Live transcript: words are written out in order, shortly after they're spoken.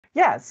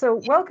Yeah, so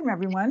welcome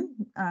everyone.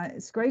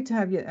 It's great to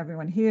have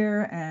everyone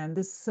here, and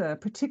this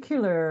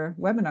particular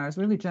webinar has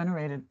really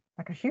generated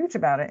like a huge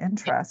amount of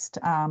interest.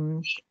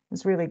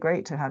 It's really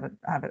great to have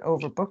it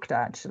overbooked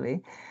actually.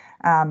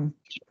 And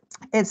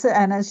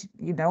as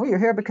you know, you're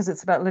here because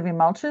it's about living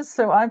mulches.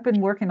 So I've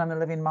been working on the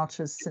living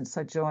mulches since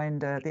I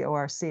joined the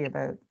ORC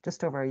about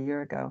just over a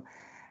year ago,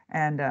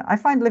 and I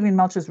find living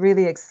mulches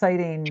really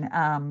exciting.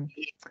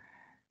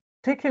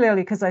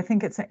 Particularly because I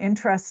think it's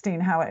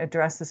interesting how it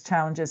addresses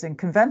challenges in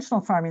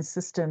conventional farming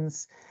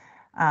systems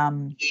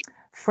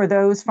for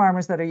those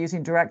farmers that are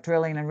using direct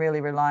drilling and really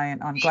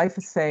reliant on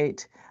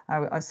glyphosate.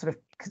 I sort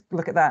of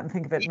look at that and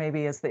think of it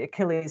maybe as the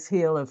Achilles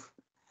heel of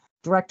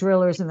direct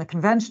drillers in the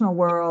conventional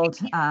world,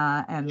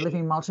 and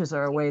living mulches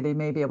are a way they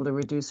may be able to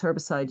reduce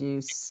herbicide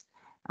use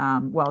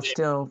while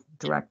still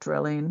direct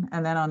drilling.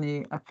 And then on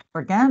the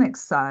organic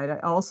side, I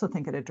also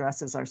think it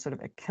addresses our sort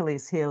of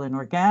Achilles heel in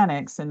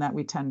organics, in that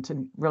we tend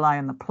to rely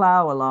on the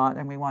plow a lot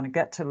and we want to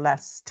get to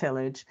less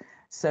tillage.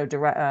 So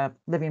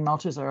living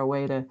mulches are a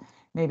way to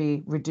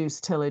maybe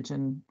reduce tillage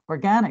in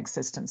organic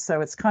systems.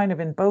 So it's kind of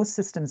in both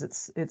systems,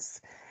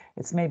 it's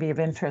maybe of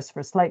interest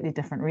for slightly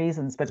different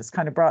reasons, but it's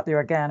kind of brought the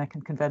organic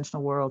and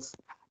conventional worlds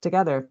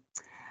together.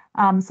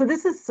 So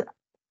this is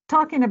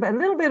talking about a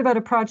little bit about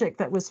a project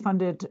that was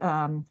funded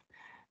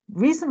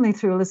recently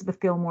through Elizabeth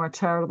Gilmore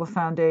Charitable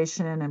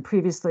Foundation, and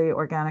previously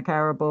Organic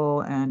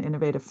Arable and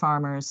Innovative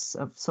Farmers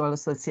of Soil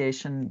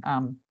Association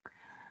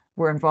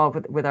were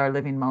involved with our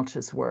Living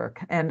Mulches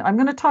work. And I'm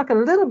going to talk a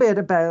little bit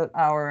about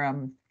our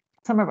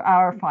some of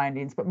our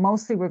findings, but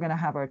mostly we're going to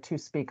have our two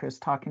speakers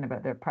talking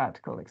about their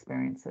practical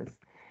experiences.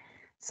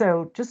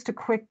 So just a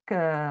quick,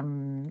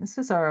 this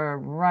is our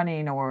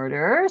running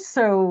order.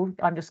 So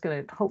I'm just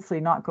going to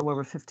hopefully not go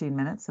over 15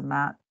 minutes, and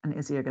Matt and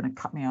Izzy are going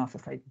to cut me off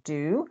if I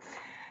do,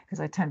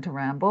 because I tend to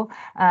ramble.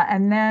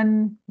 And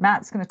then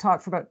Matt's going to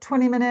talk for about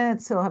 20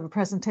 minutes. He'll have a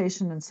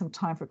presentation and some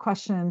time for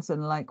questions.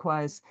 And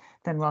likewise,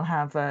 then we'll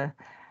have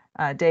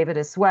David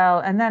as well.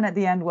 And then at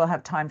the end, we'll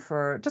have time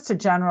for just a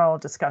general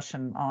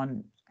discussion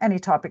on any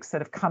topics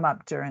that have come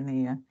up during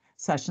the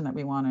session that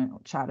we want to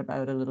chat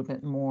about a little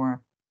bit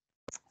more.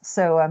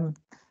 So,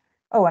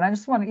 oh, and I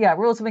just want to,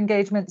 rules of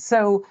engagement.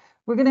 So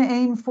we're going to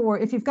aim for,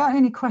 if you've got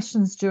any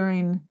questions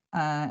during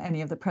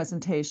any of the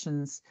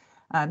presentations,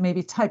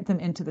 maybe type them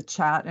into the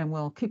chat and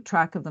we'll keep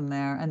track of them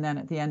there. And then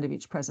at the end of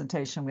each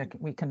presentation,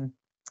 we can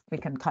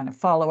kind of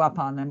follow up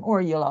on them, or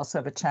you'll also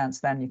have a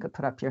chance then you could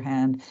put up your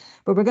hand.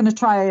 But we're going to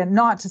try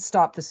not to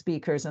stop the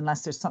speakers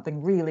unless there's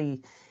something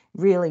really,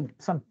 really,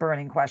 some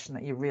burning question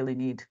that you really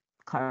need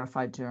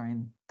clarified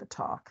during the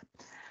talk.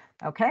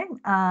 Okay.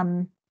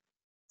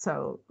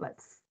 So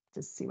let's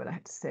just see what I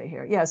have to say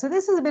here. Yeah, so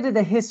this is a bit of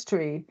the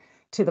history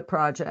to the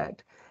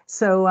project.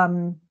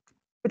 So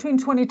between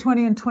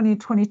 2020 and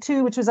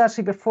 2022, which was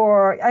actually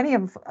before any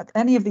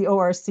of the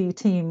ORC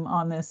team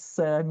on this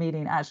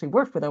meeting actually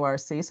worked with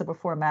ORC, so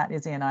before Matt,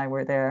 Izzy, and I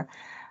were there,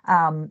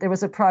 there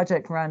was a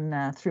project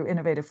run through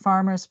Innovative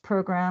Farmers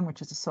Program,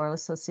 which is a soil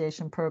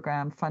association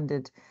program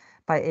funded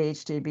by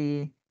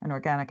AHJB and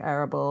Organic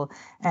Arable,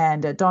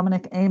 and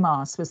Dominic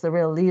Amos was the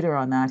real leader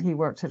on that. He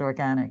worked at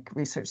Organic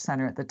Research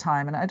Center at the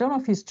time, and I don't know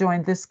if he's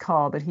joined this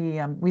call, but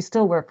we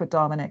still work with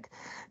Dominic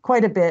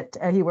quite a bit.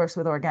 He works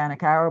with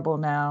Organic Arable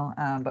now,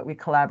 but we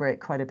collaborate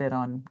quite a bit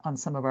on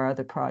some of our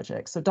other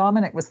projects. So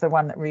Dominic was the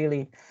one that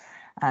really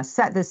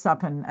set this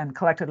up and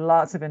collected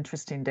lots of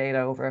interesting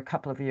data over a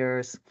couple of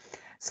years.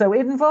 So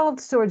it involved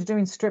sort of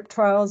doing strip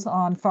trials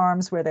on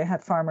farms where they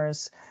had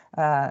farmers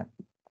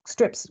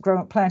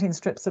planting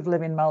strips of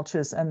living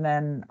mulches, and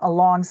then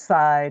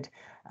alongside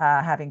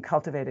having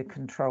cultivated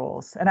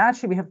controls. And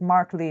actually we have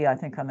Mark Lee, I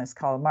think, on this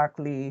call. Mark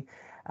Lee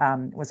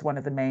was one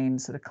of the main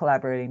sort of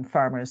collaborating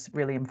farmers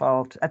really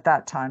involved at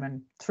that time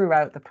and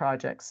throughout the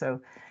project.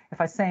 So if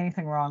I say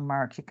anything wrong,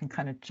 Mark, you can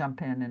kind of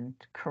jump in and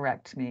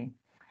correct me.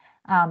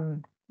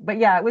 But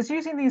yeah, it was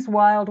using these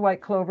wild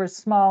white clovers,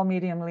 small,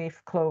 medium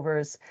leaf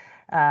clovers,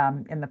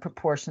 in the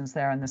proportions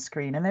there on the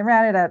screen. And they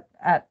ran it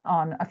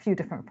on a few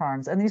different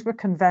farms. And these were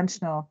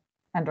conventional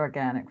and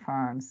organic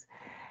farms.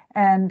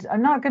 And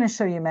I'm not going to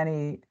show you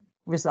many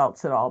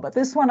results at all, but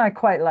this one I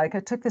quite like.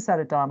 I took this out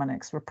of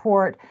Dominic's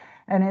report,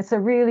 and it's a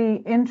really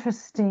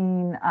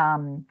interesting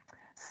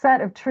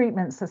set of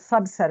treatments, a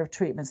subset of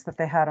treatments that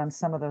they had on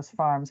some of those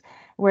farms,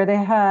 where they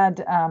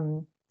had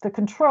the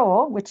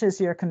control, which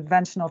is your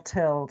conventional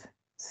tilled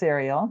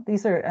cereal.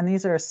 These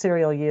are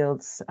cereal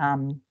yields.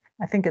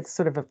 I think it's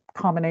sort of a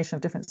combination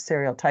of different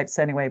cereal types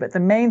anyway, but the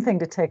main thing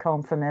to take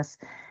home from this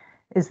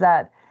is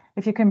that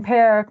if you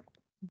compare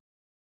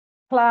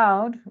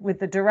plowed with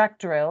the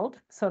direct drilled,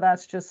 so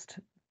that's just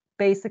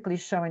basically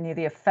showing you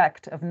the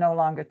effect of no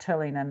longer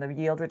tilling and the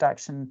yield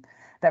reduction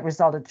that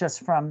resulted just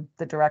from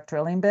the direct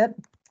drilling bit.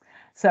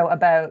 So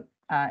about,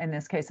 in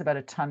this case, about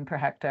a ton per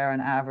hectare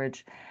on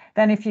average.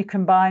 Then if you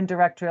combine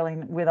direct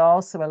drilling with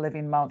also a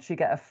living mulch, you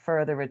get a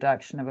further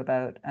reduction of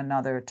about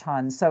another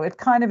ton. So it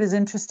kind of is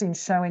interesting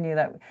showing you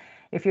that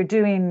if you're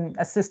doing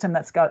a system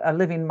that's got a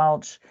living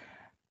mulch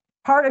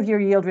part of your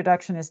yield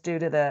reduction is due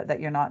to that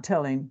you're not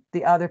tilling.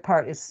 The other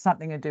part is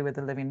something to do with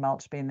the living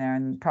mulch being there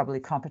and probably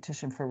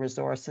competition for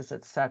resources,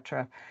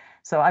 etc.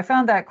 So I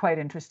found that quite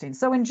interesting.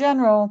 So in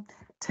general,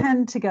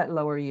 tend to get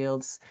lower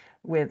yields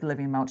with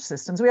living mulch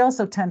systems. We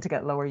also tend to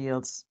get lower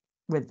yields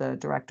with the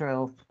direct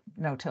drill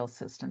no-till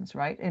systems,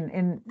 right?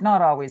 In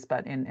not always,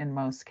 but in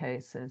most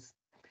cases.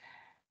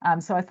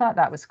 So I thought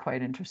that was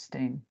quite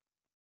interesting.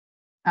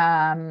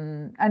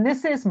 And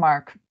this is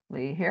Mark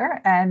Lee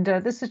here, and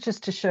this is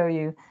just to show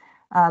you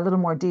a little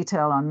more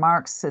detail on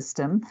Mark's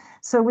system.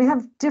 So we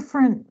have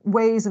different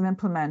ways of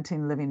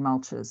implementing living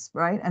mulches,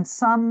 right? And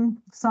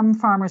some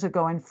farmers are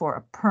going for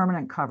a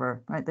permanent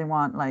cover, right? They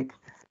want like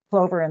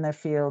clover in their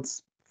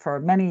fields for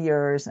many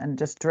years and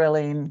just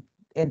drilling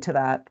into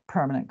that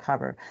permanent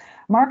cover.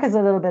 Mark has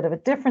a little bit of a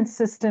different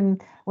system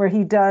where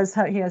he has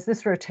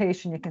this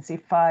rotation. You can see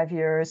 5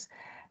 years,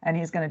 and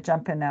he's going to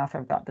jump in now if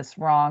I've got this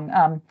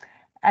wrong.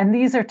 And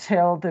these are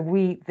tilled, the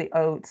wheat, the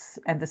oats,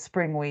 and the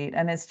spring wheat.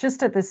 And it's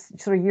just at this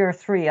sort of year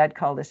 3, I'd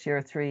call this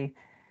year 3,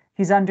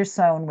 he's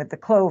undersown with the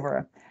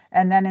clover.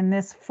 And then in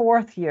this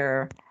 4th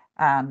year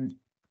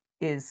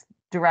is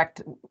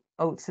direct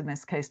oats, in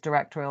this case,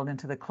 direct drilled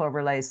into the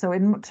clover lays. So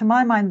to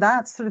my mind,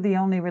 that's sort of the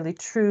only really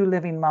true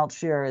living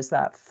mulch year, is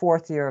that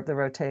 4th year of the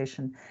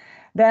rotation.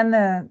 Then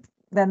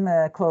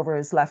the clover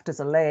is left as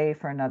a lay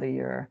for another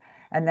year,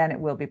 and then it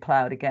will be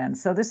plowed again.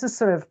 So this is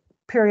sort of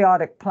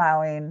periodic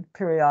plowing,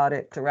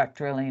 periodic direct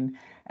drilling,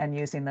 and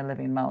using the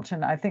living mulch.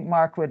 And I think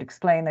Mark would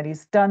explain that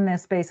he's done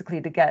this basically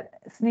to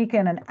sneak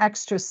in an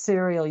extra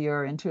cereal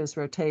year into his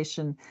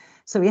rotation.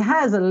 So he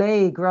has a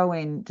lay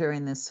growing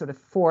during this sort of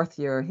 4th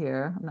year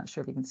here. I'm not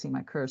sure if you can see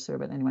my cursor,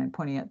 but anyway, I'm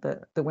pointing at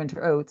the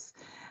winter oats.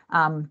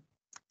 So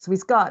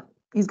he's got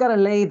a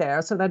lay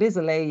there. So that is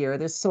a lay year.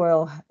 There's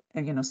soil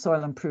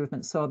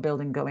improvement, soil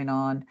building going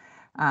on.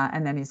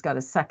 And then he's got a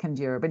 2nd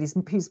year, but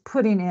he's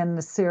putting in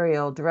the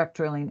cereal direct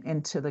drilling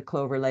into the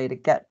clover lay to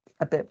get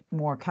a bit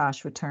more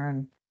cash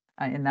return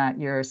in that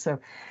year. So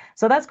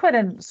that's quite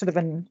a sort of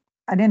an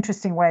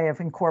interesting way of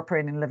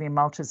incorporating living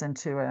mulches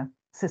into a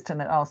system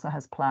that also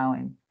has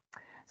plowing.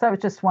 So that was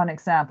just one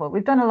example.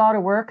 We've done a lot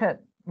of work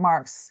at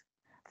Mark's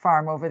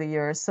farm over the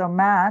years. So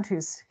Matt,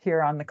 who's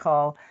here on the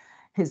call,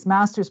 his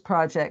master's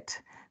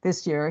project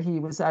this year, he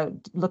was out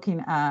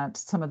looking at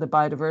some of the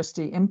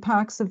biodiversity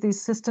impacts of these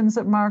systems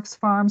at Mark's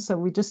farm. So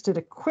we just did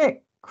a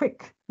quick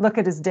look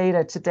at his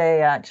data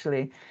today,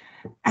 actually.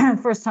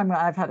 First time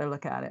I've had a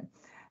look at it.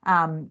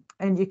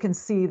 And you can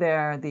see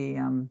there the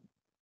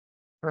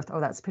earth. Oh,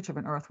 that's a picture of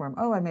an earthworm.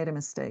 Oh, I made a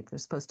mistake.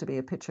 There's supposed to be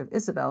a picture of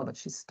Isabel, but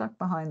she's stuck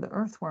behind the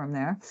earthworm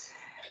there.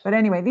 But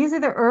anyway, these are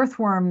the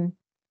earthworm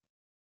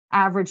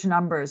average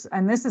numbers,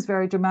 and this is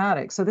very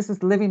dramatic. So this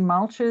is living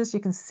mulches. You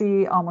can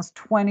see almost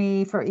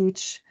 20 for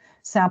each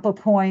sample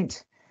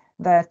point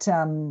that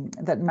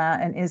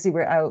Matt and Izzy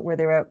were out, where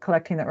they were out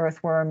collecting the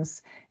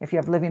earthworms. If you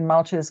have living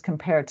mulches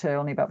compared to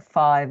only about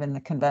 5 in the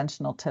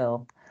conventional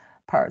till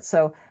part.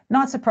 So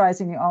not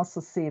surprising, you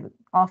also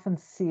often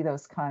see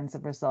those kinds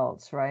of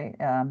results, right?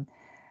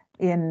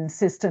 In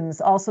systems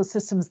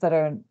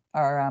that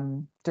are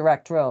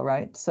direct drill,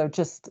 right? So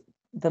just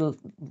the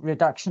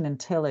reduction in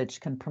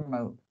tillage can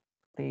promote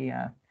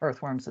the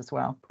earthworms as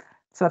well.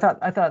 So I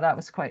thought that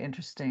was quite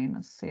interesting.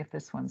 Let's see if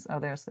this one's, oh,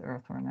 there's the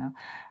earthworm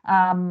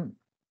now.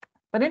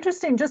 But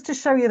interesting, just to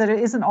show you that it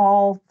isn't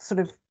all sort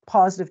of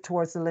positive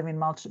towards the living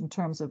mulch in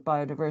terms of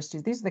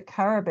biodiversity. These are the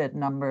carabid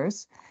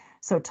numbers,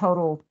 so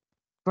total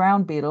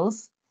ground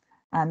beetles,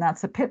 and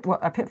that's a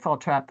pitfall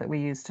trap that we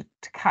use to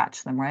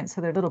catch them, right?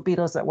 So they're little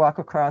beetles that walk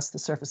across the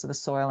surface of the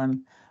soil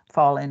and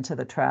fall into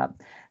the trap.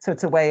 So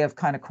it's a way of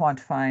kind of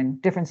quantifying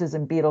differences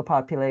in beetle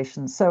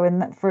populations. So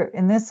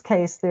in this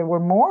case, there were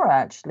more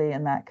actually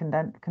in that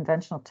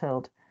conventional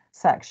tilled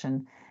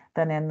section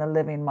than in the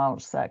living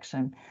mulch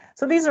section.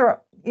 So these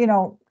are,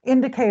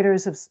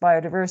 indicators of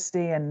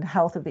biodiversity and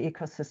health of the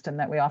ecosystem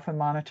that we often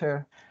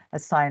monitor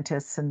as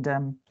scientists. And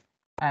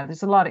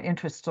there's a lot of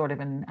interest sort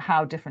of in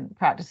how different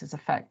practices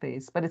affect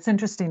these. But it's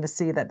interesting to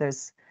see that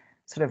there's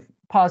sort of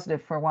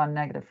positive for one,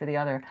 negative for the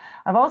other.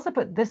 I've also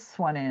put this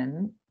one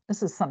in.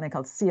 This is something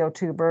called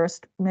CO2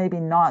 burst, maybe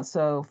not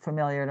so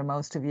familiar to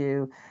most of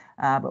you,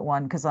 but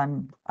one because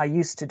I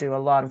used to do a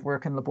lot of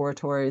work in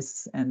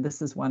laboratories, and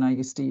this is one I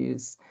used to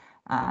use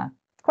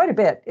quite a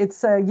bit.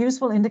 It's a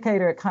useful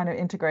indicator. It kind of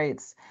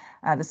integrates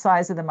the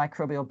size of the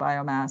microbial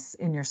biomass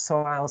in your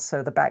soil,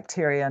 so the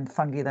bacteria and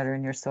fungi that are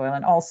in your soil,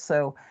 and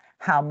also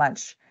how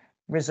much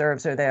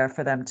reserves are there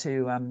for them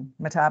to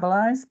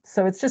metabolize.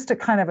 So it's just a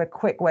kind of a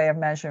quick way of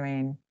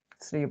measuring,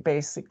 so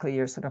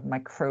your sort of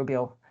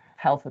microbial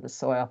health of the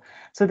soil.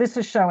 So this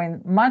is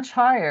showing much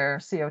higher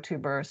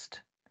CO2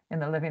 burst in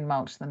the living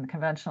mulch than the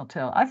conventional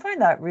till. I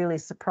find that really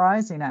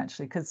surprising,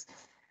 actually, because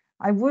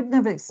I wouldn't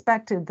have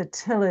expected the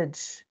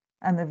tillage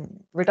and the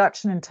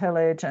reduction in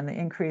tillage and the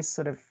increased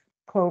sort of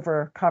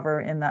clover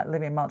cover in that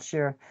living mulch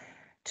year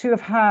to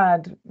have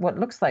had what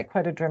looks like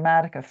quite a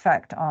dramatic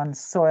effect on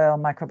soil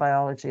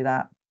microbiology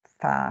that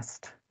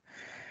fast.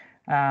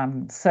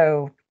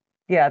 So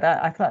yeah,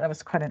 I thought that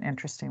was quite an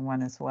interesting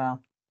one as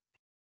well.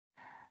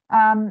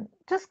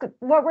 Just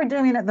what we're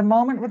doing at the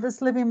moment with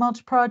this Living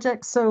Mulch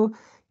project. So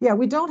yeah,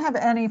 we don't have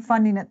any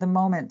funding at the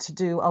moment to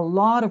do a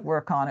lot of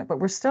work on it, but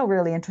we're still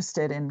really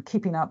interested in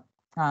keeping up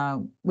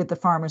with the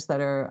farmers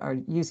that are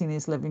using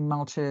these Living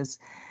Mulches.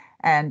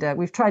 And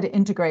we've tried to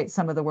integrate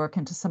some of the work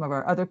into some of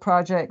our other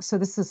projects. So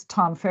this is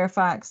Tom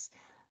Fairfax.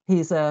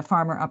 He's a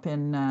farmer up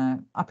in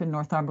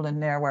Northumberland,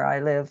 near where I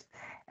live.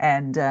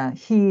 And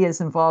he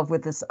is involved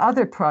with this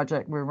other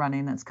project we're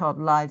running that's called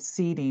live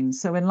seeding.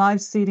 So in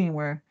live seeding,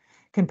 we're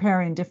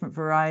comparing different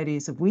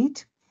varieties of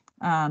wheat,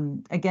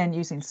 again,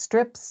 using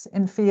strips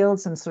in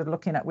fields and sort of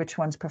looking at which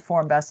ones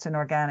perform best in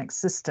organic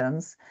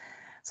systems.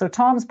 So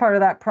Tom's part of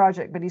that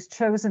project, but he's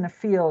chosen a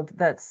field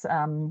that's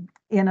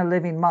in a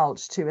living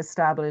mulch to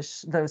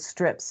establish those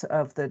strips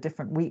of the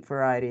different wheat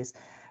varieties.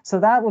 So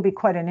that will be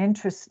quite an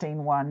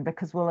interesting one,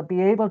 because we'll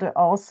be able to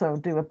also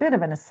do a bit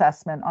of an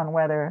assessment on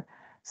whether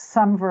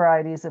some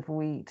varieties of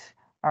wheat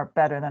are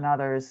better than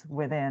others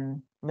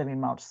within living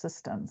mulch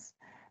systems.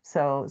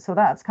 So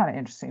that's kind of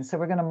interesting. So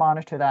we're going to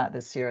monitor that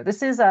this year.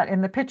 This is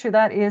in the picture,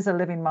 that is a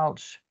living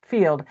mulch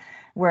field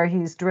where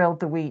he's drilled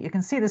the wheat. You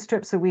can see the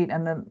strips of wheat,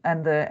 and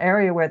the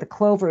area where the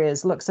clover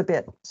is looks a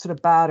bit sort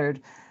of battered,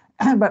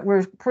 but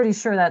we're pretty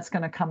sure that's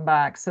going to come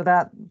back. So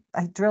that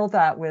I drilled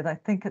that with, I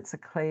think it's a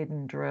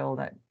Claydon drill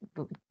that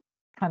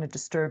kind of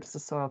disturbs the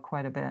soil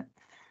quite a bit.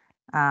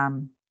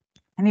 And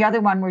the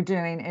other one we're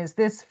doing is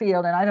this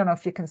field, and I don't know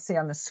if you can see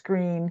on the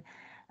screen,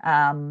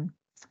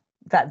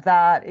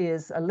 that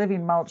is a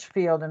living mulch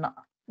field, and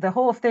the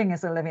whole thing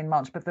is a living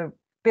mulch, but the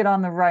bit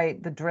on the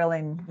right, the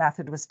drilling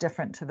method was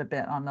different to the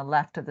bit on the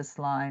left of this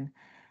line.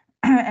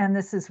 And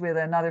this is with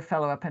another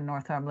fellow up in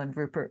Northumberland,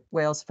 Rupert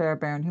Wales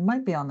Fairbairn, who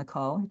might be on the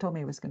call. He told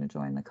me he was going to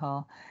join the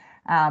call.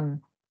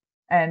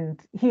 And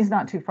he's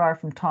not too far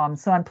from Tom.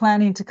 So I'm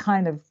planning to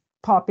kind of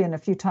pop in a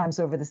few times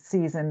over the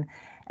season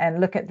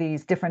and look at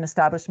these different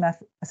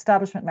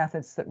establishment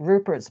methods that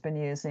Rupert's been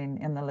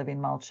using in the living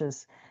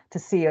mulches to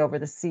see over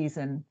the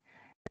season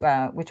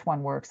which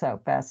one works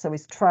out best. So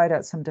he's tried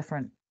out some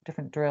different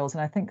drills,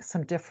 and I think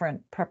some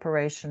different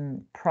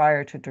preparation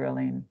prior to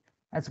drilling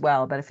as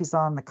well. But if he's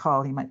on the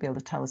call, he might be able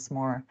to tell us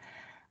more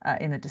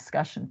in the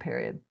discussion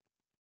period.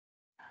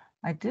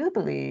 I do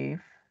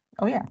believe,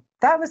 oh yeah,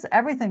 that was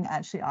everything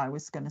actually I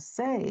was going to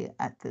say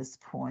at this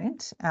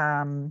point.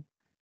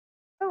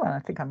 Oh, and I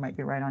think I might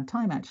be right on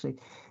time actually.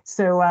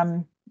 So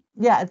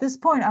yeah, at this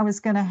point I was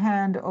going to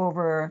hand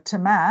over to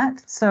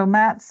Matt. So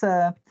Matt's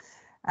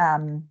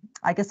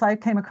I guess I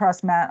came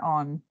across Matt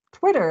on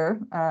Twitter.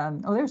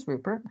 Oh, there's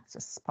Rupert. It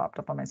just popped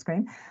up on my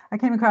screen. I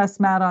came across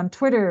Matt on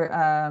Twitter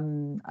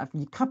a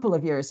couple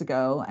of years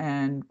ago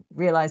and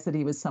realized that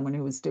he was someone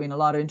who was doing a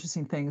lot of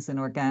interesting things in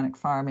organic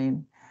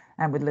farming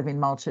and with living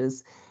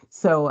mulches.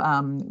 So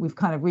we've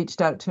kind of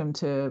reached out to him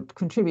to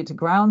contribute to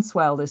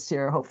Groundswell this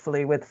year,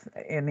 hopefully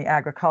in the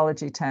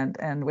agroecology tent.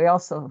 And we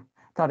also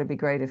thought it'd be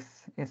great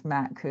if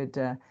Matt could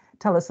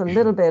tell us a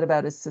little bit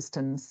about his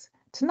systems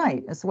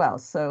tonight as well.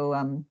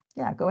 So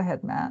yeah, go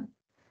ahead, Matt.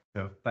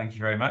 Cool. Thank you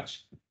very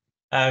much.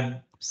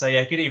 So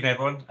yeah, good evening,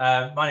 everyone.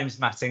 My name is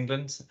Matt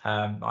England.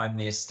 I'm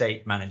the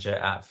estate manager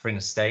at Fring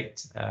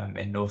Estate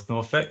in North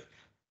Norfolk.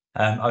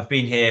 I've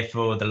been here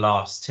for the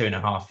last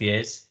 2.5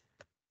 years.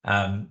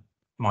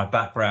 My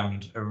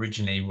background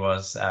originally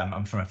was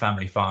I'm from a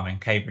family farm in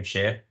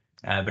Cambridgeshire,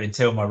 but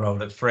until my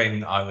role at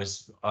Fring, I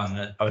was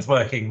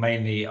working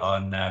mainly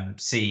on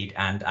seed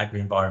and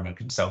agri-environment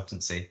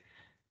consultancy,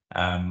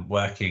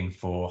 working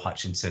for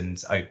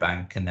Hutchinson's,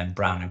 Oakbank, and then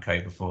Brown &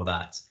 Co before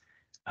that.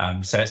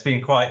 So it's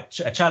been quite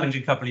a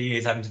challenging couple of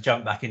years having to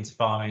jump back into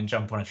farming and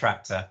jump on a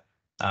tractor,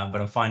 but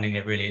I'm finding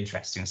it really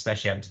interesting,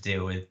 especially having to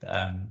deal with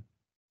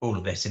all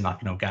of this in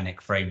like an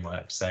organic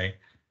framework. So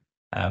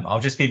I'll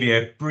just give you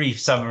a brief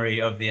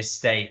summary of the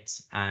estate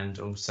and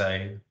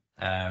also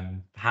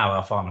how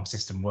our farming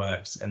system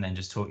works, and then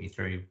just talk you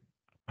through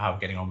how we're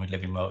getting on with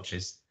living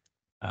mulches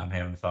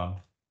here on the farm.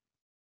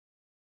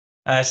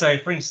 So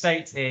Fring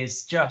Estate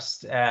is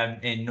just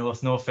in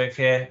North Norfolk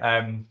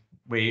here.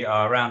 We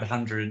are around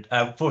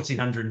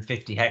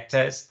 1,450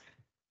 hectares,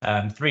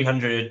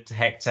 300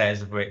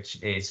 hectares of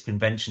which is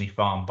conventionally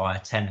farmed by a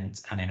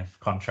tenant and in a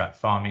contract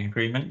farming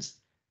agreement.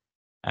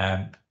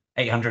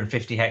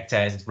 850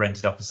 hectares is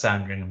rented off a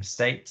Sandringham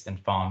estate and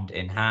farmed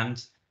in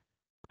hand.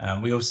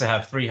 We also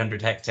have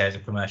 300 hectares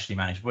of commercially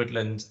managed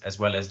woodland, as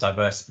well as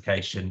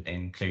diversification,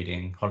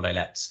 including holiday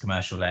lets,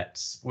 commercial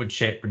lets,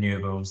 woodchip,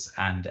 renewables,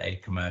 and a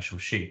commercial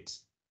shoot.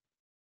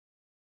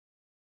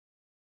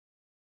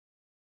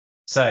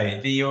 So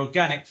the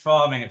organic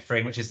farming at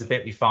Fring, which is the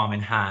bit we farm in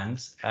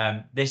hand,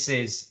 this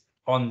is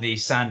on the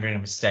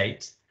Sandringham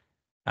estate,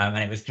 and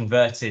it was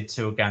converted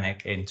to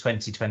organic in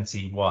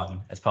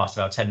 2021 as part of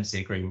our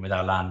tenancy agreement with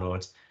our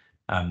landlord,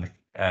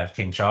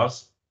 King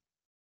Charles.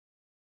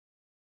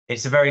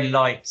 It's a very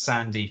light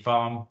sandy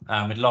farm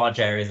with large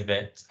areas of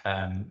it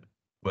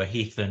were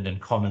heathland and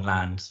common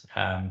land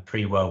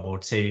pre-World War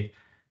II,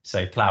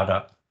 so ploughed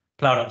up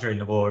during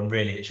the war, and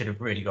really it should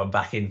have really gone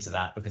back into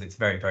that because it's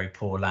very, very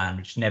poor land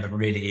which never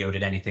really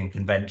yielded anything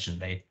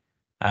conventionally.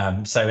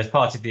 So as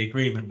part of the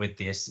agreement with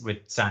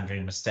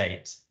Sandringham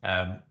Estate,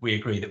 we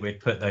agreed that we'd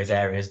put those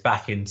areas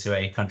back into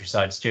a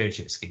countryside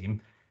stewardship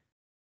scheme,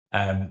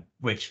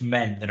 which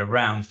meant that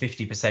around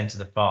 50% of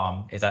the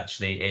farm is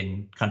actually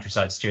in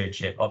countryside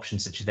stewardship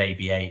options such as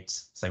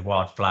AB8, so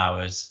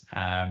wildflowers,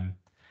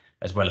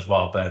 as well as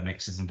wild bird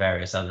mixes and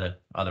various other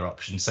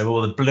options. So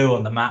all the blue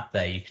on the map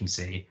there you can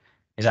see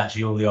is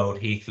actually all the old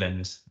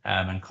heathland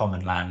and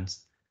common land,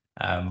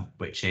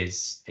 which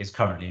is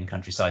currently in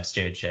countryside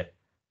stewardship.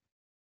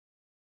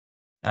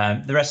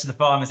 The rest of the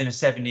farm is in a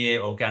 7-year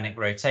organic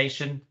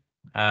rotation.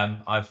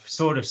 I've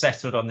sort of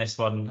settled on this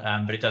one,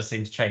 but it does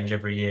seem to change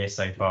every year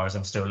so far, as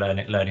I'm still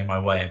learning my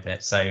way a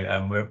bit.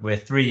 So we're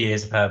 3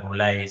 years of herbal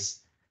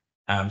lays,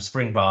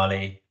 spring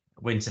barley,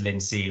 winter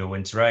linseed or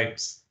winter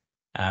oats.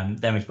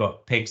 Then we've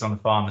got pigs on the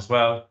farm as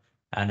well,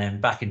 and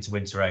then back into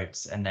winter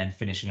oats, and then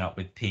finishing up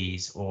with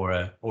peas or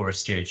a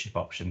stewardship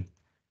option.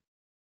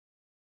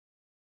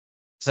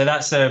 So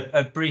that's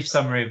a brief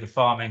summary of the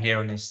farming here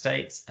on the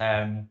estate.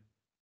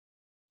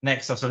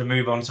 Next, I'll sort of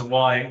move on to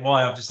why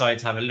I've decided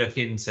to have a look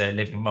into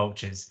Living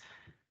Mulches.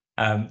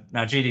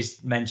 Now,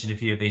 Julie's mentioned a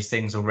few of these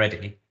things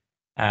already,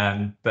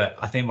 but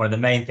I think one of the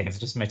main things is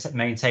just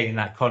maintaining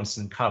that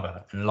constant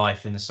cover and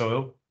life in the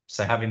soil.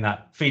 So having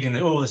that, feeding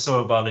all the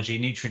soil biology,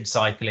 nutrient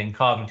cycling,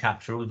 carbon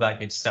capture, all of that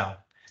good stuff.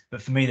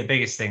 But for me, the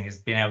biggest thing is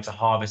being able to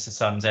harvest the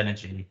sun's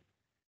energy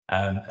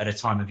at a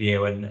time of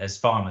year when, as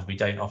farmers, we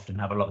don't often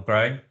have a lot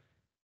growing.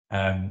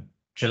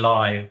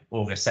 July,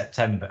 August,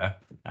 September,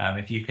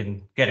 if you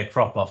can get a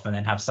crop off and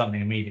then have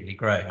something immediately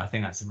growing, I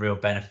think that's a real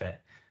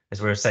benefit,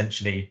 as we're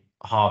essentially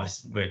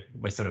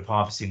we're sort of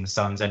harvesting the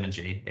sun's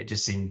energy. It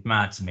just seemed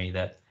mad to me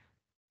that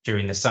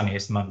during the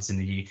sunniest months in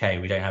the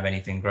UK, we don't have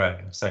anything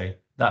growing. So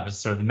that was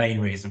sort of the main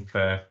reason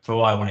for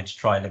why I wanted to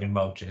try Living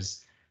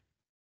Mulches.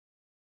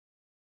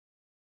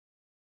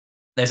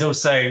 There's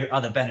also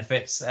other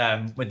benefits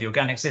with the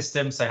organic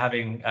system. So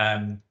having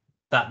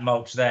that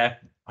mulch there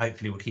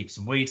hopefully will keep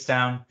some weeds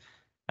down.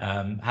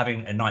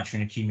 Having a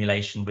nitrogen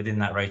accumulation within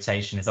that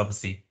rotation is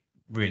obviously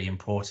really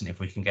important if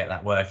we can get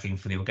that working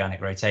for the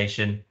organic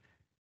rotation.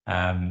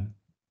 And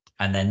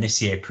then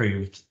this year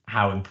proved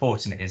how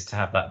important it is to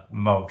have that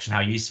mulch and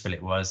how useful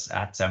it was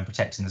at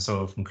protecting the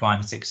soil from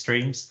climate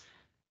extremes.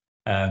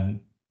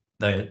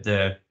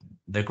 The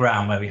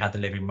ground where we had the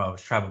living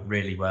mulch travelled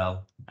really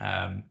well,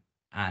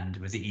 and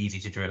was easy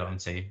to drill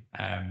onto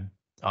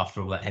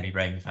after all that heavy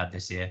rain we've had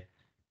this year.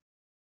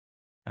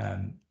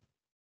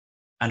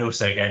 And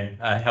also, again,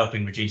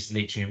 helping reduce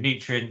leaching of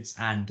nutrients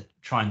and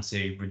trying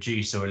to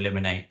reduce or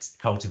eliminate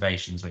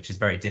cultivations, which is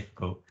very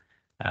difficult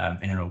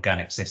in an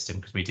organic system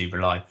because we do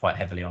rely quite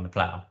heavily on the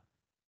plough.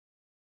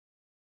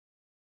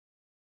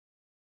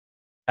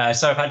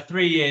 So I've had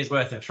 3 years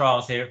worth of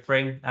trials here at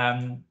Fring.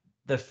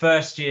 The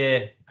first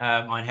year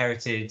I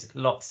inherited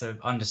lots of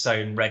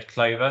undersown red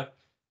clover,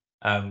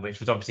 which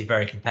was obviously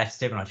very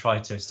competitive, and I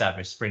tried to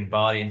establish spring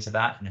barley into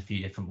that in a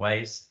few different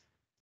ways.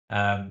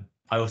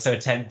 I also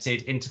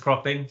attempted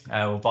intercropping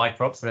or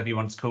bicrops, whatever you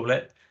want to call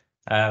it.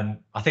 I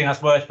think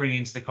that's worth bringing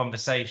into the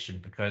conversation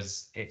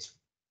because it's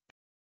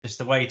just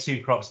the way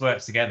 2 crops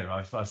work together.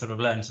 I've sort of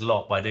learned a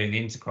lot by doing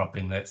the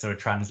intercropping that sort of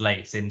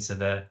translates into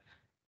the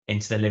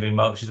living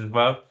mulches as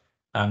well.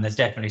 There's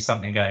definitely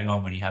something going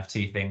on when you have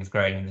 2 things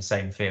growing in the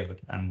same field,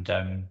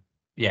 and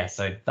yeah,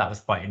 so that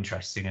was quite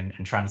interesting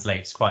and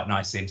translates quite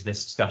nicely into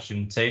this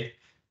discussion too.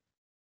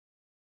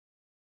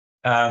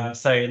 And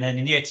then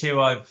in year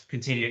 2, I've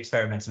continued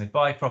experimenting with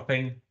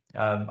bicropping.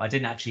 I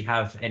didn't actually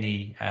have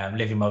any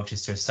living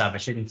mulches to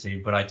establish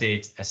into, but I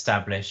did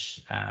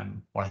establish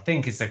what I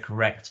think is the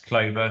correct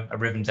clover, a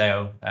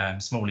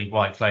Rivendale small leaf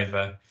white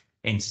clover,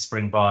 into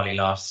spring barley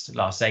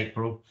last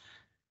April,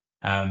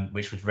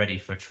 which was ready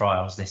for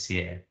trials this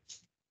year.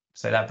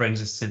 So that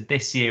brings us to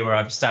this year, where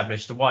I've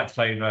established the white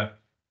clover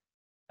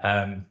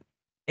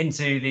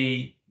into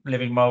the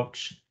living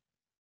mulch.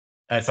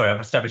 Sorry,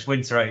 I've established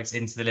winter oats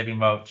into the living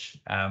mulch.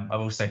 I've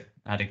also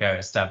had a go at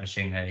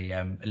establishing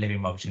a living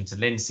mulch into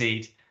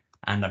linseed,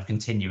 and I'm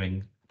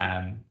continuing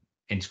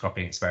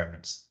intercropping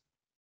experiments.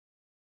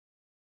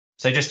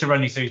 So just to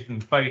run you through some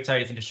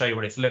photos and to show you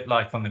what it's looked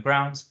like on the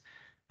ground.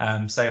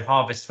 So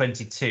harvest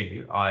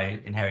 22, I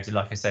inherited,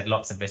 like I said,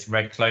 lots of this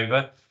red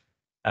clover.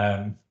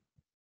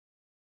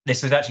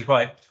 This was actually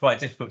quite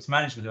difficult to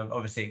manage, because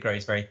obviously it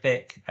grows very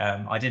thick.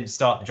 I didn't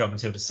start the job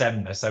until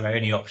December, so my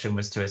only option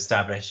was to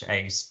establish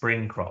a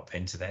spring crop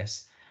into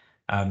this.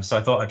 So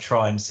I thought I'd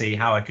try and see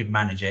how I could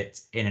manage it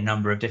in a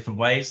number of different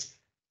ways.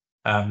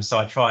 So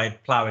I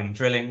tried ploughing and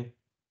drilling,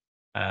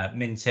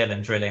 min-till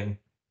and drilling,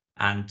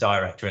 and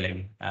direct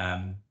drilling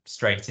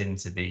straight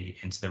into the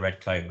red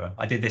clover.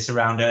 I did this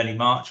around early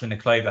March when the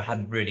clover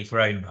hadn't really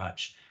grown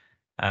much.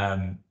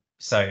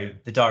 So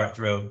the direct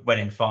drill went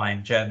in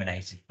fine,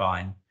 germinated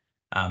fine,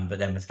 but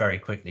then was very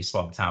quickly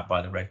swamped out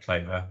by the red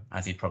clover,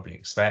 as you'd probably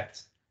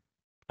expect.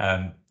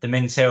 The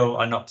min-till,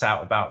 I knocked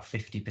out about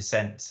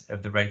 50%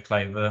 of the red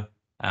clover,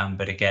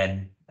 but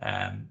again,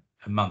 a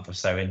month or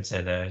so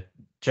into the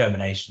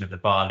germination of the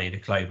barley, the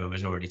clover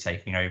was already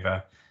taking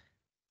over.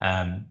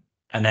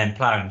 And then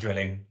ploughing and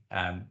drilling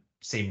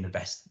seemed the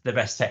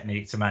best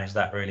technique to manage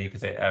that, really,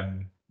 because it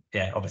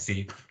yeah,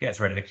 obviously gets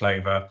rid of the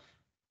clover,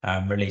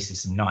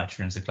 releases some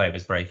nitrogen as the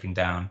clover's breaking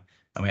down,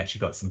 and we actually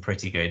got some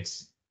pretty good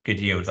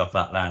yields off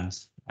that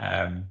land.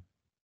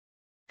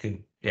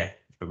 Yeah,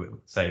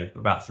 so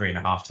about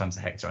 3.5 tons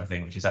a hectare, I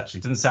think, which is actually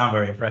doesn't sound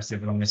very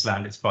impressive, but on this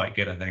land it's quite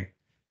good, I think,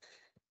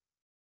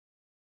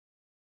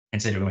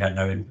 considering we had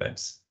no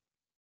inputs.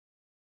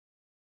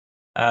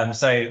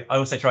 So I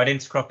also tried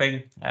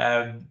intercropping.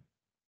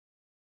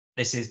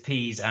 This is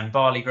peas and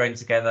barley grown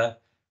together,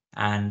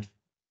 and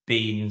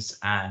beans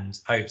and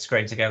oats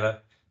grown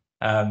together.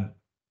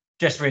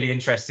 Just really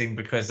interesting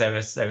because there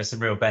was some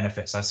real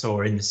benefits I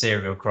saw in the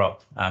cereal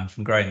crop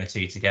from growing the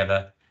two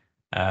together.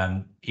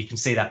 You can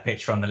see that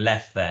picture on the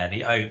left there.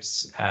 The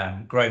oats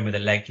grown with a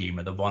legume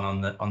are the one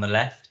on the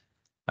left.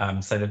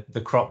 So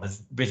the crop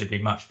was visibly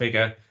much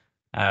bigger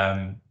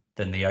than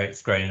the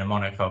oats grown in a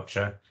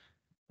monoculture.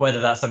 Whether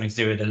that's something to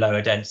do with the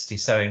lower density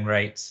sowing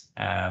rate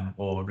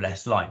or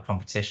less light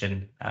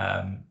competition,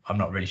 I'm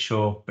not really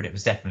sure, but it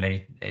was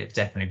definitely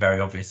very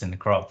obvious in the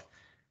crop.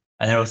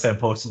 And then also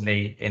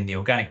importantly, in the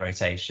organic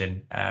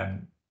rotation,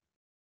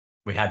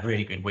 we had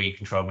really good weed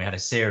control. And we had a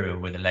cereal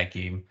with a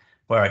legume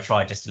where I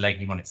tried just a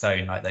legume on its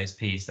own, like those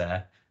peas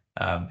there.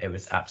 It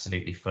was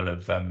absolutely full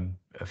of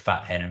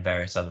fat hen and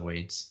various other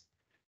weeds.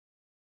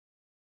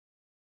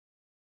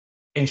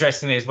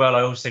 Interestingly as well,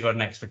 I also got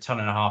an extra 1.5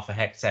 tons a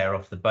hectare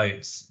off the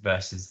boats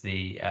versus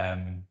the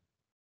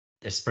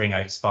spring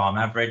oats farm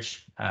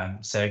average.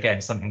 So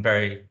again, something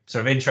very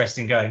sort of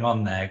interesting going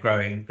on there,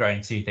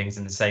 growing two things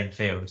in the same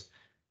field.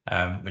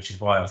 Which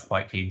is why I was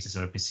quite keen to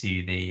sort of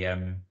pursue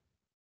the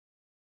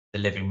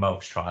living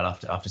mulch trial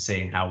after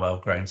seeing how well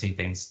growing two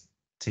things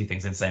in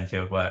the same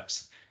field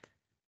works.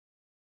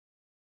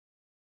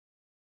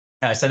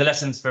 So the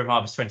lessons from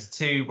Harvest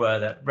 22 were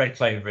that red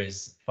clover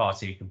is far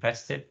too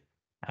competitive.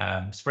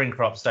 Spring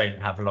crops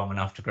don't have long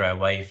enough to grow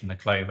away from the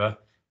clover.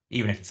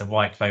 Even if it's a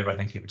white clover, I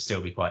think it would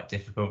still be quite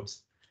difficult.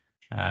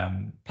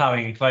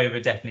 Ploughing in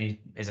clover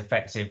definitely is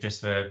effective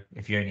just for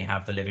if you only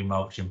have the living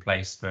mulch in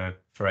place for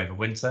over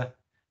winter.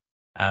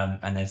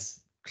 And there's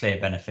clear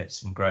benefits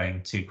from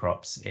growing two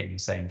crops in the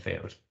same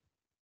field.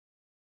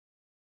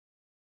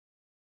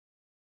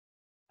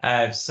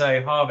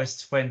 So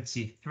Harvest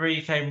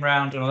 23 came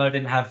round, and although I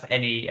didn't have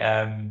any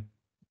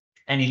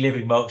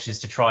living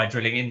mulches to try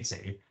drilling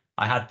into,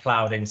 I had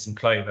ploughed in some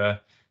clover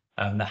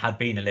that had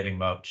been a living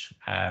mulch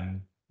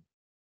and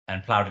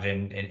ploughed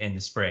it in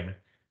the spring.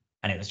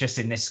 And it was just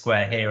in this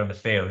square here on the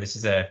field. This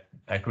is a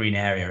green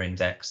area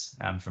index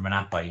from an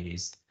app I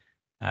used.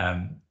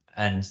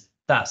 And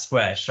that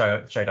square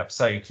showed up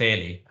so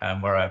clearly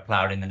where I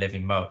ploughed in the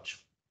living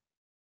mulch.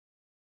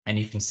 And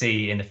you can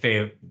see in the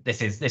field,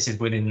 this is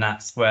within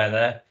that square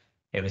there.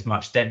 It was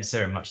much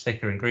denser and much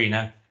thicker and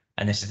greener.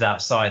 And this is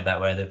outside that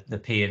where the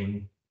pea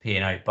and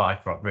oat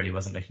bicrop really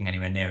wasn't looking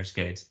anywhere near as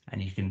good.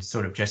 And you can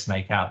sort of just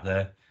make out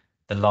the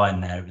line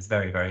there. It was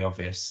very, very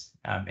obvious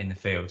in the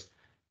field.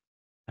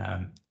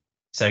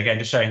 So again,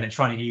 just showing that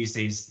trying to use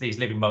these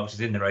living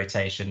mulches in the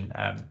rotation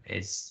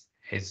is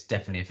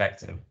definitely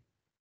effective.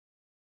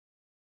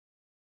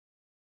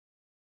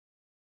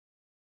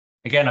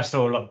 Again, I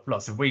saw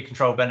lots of weed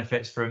control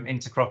benefits from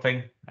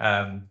intercropping.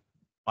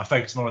 I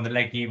focused more on the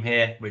legume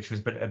here, which was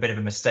a bit of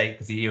a mistake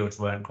because the yields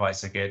weren't quite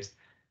so good.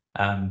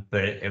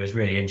 But it was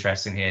really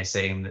interesting here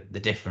seeing the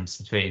difference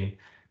between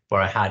where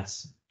I had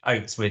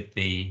oats with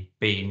the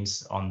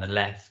beans on the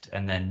left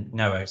and then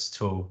no oats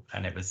at all,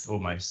 and it was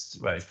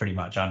almost, well, it was pretty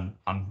much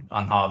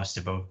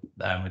unharvestable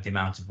with the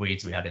amount of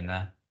weeds we had in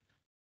there.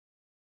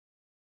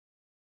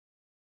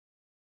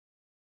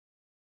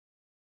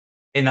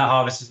 In that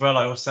harvest as well,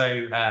 I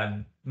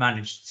also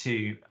managed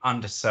to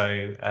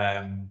undersow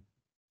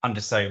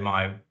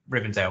my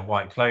Rivendell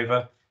white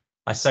clover.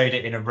 I sowed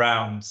it in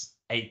around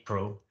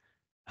April,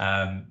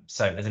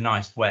 so it was a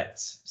nice wet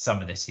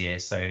summer this year.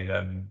 So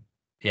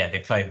yeah, the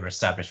clover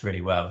established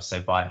really well.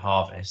 So by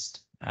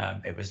harvest,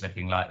 it was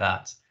looking like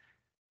that.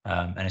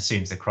 And as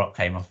soon as the crop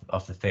came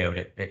off the field,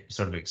 it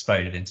sort of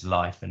exploded into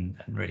life and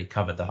really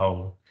covered the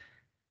whole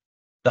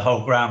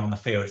ground on the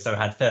field. So I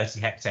had 30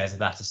 hectares of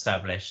that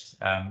established,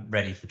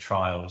 ready for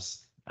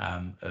trials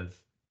of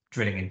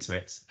drilling into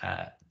it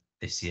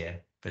this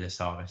year for this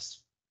harvest.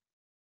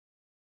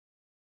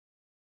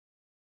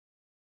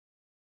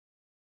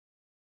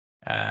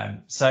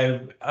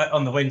 So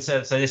on the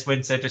winter, so this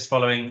winter, just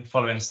following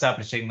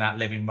establishing that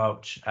living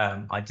mulch,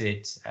 I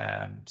did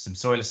some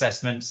soil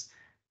assessments,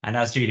 and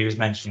as Julie was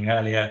mentioning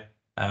earlier,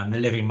 the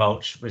living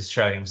mulch was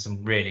showing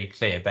some really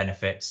clear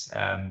benefits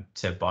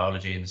to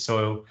biology in the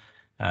soil.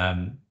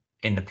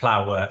 In the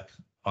plough work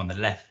on the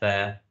left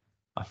there,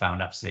 I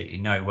found absolutely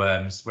no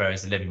worms,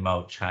 whereas the living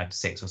mulch had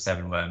 6 or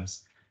 7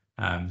 worms.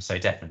 So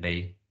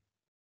definitely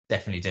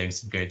doing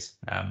some good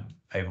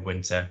over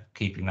winter,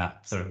 keeping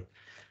that sort of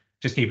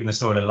just keeping the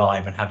soil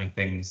alive and having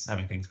things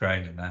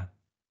growing in there.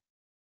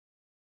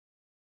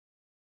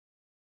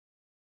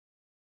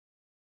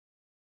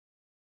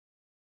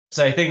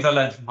 So things I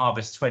learned from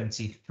Harvest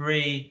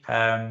 23.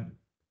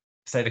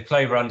 So the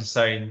clover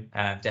undersown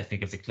definitely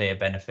gives a clear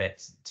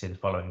benefit to the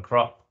following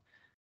crop.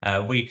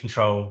 Weed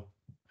control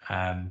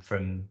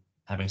from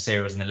having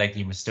cereals and the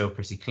legume was still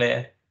pretty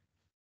clear.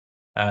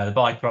 The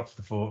bicrops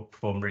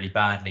performed really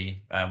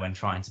badly when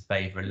trying to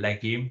favour a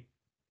legume.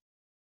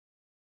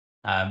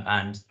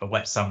 And a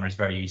wet summer is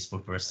very useful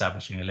for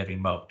establishing a living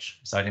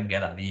mulch. So I didn't get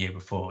that the year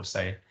before,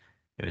 so it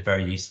was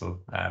very useful,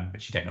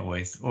 but you don't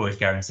always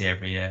guarantee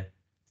every year.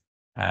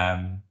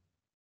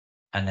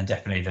 And then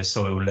definitely the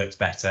soil looked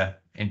better,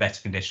 in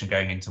better condition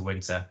going into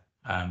winter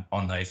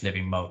on those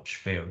living mulch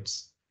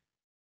fields.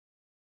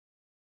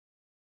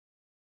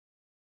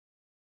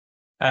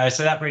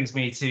 So that brings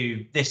me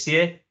to this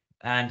year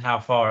and how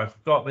far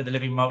I've got with the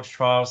living mulch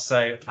trials.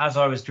 So as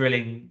I was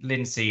drilling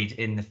linseed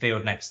in the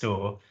field next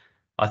door,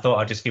 I thought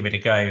I'd just give it a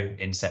go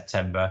in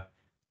September,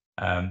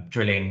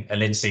 drilling a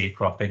linseed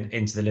crop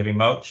into the living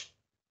mulch.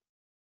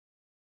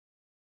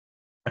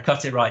 I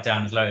cut it right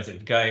down as low as it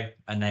would go,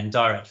 and then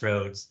direct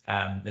drilled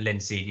the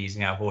linseed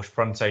using our Horsch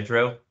Pronto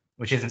drill,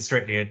 which isn't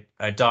strictly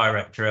a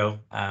direct drill,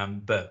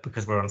 but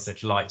because we're on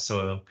such light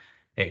soil,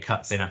 it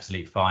cuts in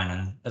absolutely fine.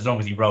 And as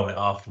long as you roll it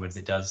afterwards,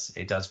 it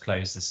does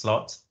close the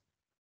slot.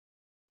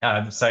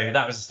 So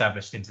that was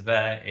established into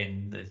there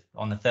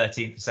on the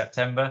 13th of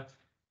September.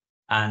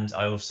 And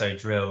I also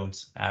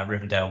drilled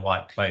Rivendell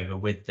white clover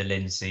with the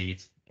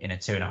linseed in a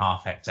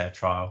 2.5 hectare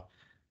trial,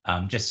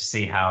 just to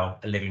see how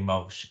a living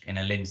mulch in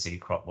a linseed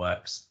crop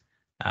works,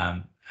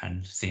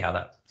 and see how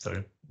that sort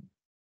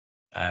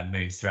of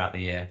moves throughout the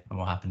year and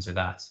what happens with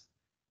that.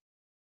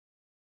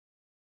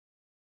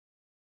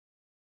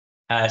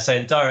 So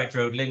the direct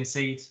drilled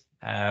linseed,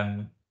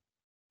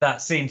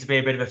 that seemed to be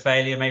a bit of a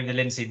failure. Maybe the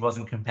linseed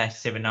wasn't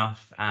competitive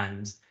enough,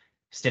 and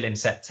still in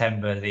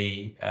September,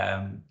 the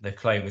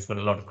clover's got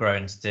a lot of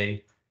growing to do.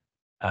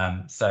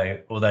 So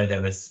although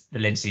the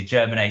linseed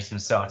germinated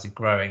and started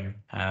growing,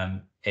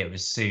 it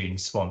was soon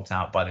swamped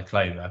out by the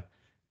clover.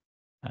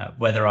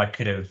 Whether I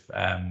could have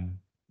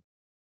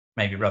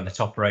maybe run the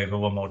topper over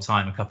one more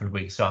time a couple of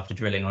weeks after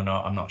drilling or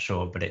not, I'm not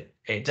sure, but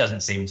it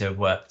doesn't seem to have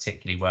worked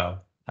particularly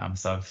well.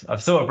 So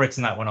I've sort of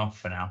written that one off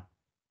for now.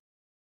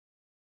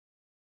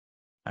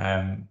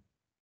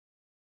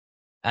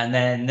 And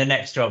then the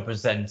next job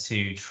was then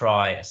to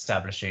try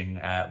establishing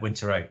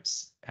winter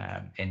oats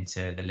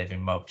into the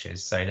living mulches.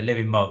 So the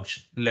living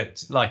mulch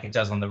looked like it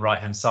does on the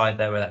right-hand side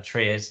there where that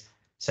tree is.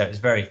 So it was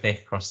very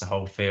thick across the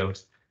whole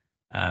field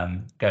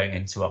going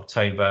into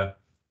October.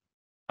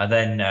 I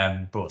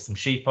then brought some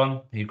sheep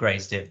on who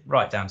grazed it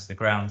right down to the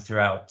ground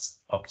throughout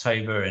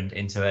October and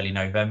into early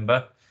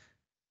November.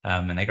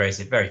 And they grazed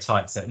it very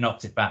tight, so it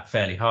knocked it back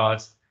fairly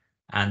hard.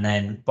 And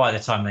then by the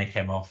time they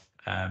came off,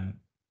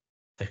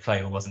 the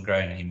clover wasn't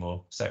growing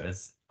anymore, so it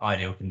was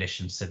ideal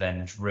conditions to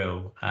then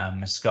drill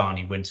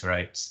Mascani winter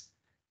oats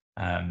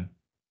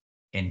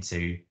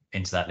into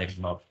that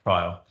living mulch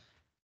trial.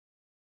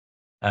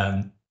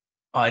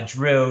 I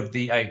drilled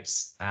the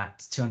oats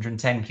at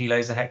 210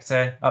 kilos a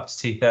hectare, up to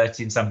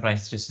 230 in some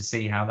places, just to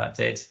see how that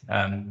did.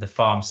 The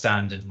farm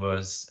standard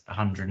was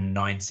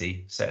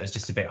 190, so it was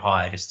just a bit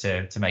higher, just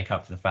to make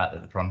up for the fact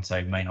that the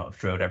Pronto may not have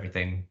drilled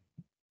everything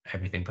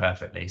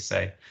perfectly.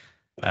 So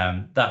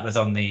that was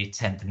on the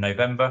 10th of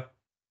November.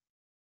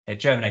 It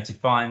germinated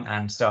fine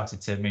and started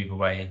to move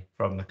away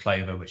from the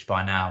clover, which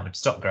by now had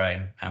stopped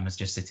growing and was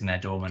just sitting there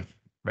dormant,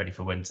 ready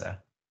for winter.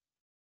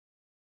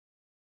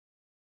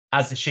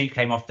 As the sheep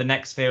came off the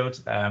next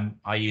field,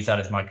 I used that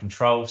as my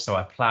control. So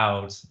I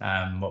ploughed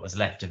what was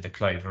left of the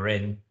clover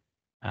in,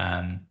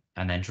 and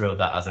then drilled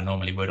that as I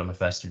normally would on the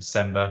 1st of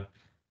December.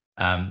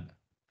 And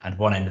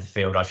one end of the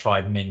field, I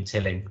tried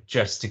min-tilling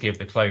just to give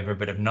the clover a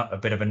bit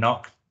of a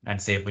knock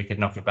and see if we could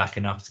knock it back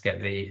enough to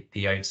get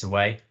the oats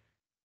away.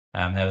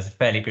 There was a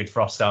fairly good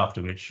frost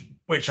afterwards,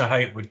 which I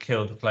hope would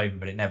kill the clover,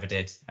 but it never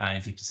did. And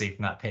if you can see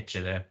from that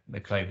picture, the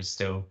clover's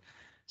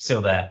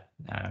still there.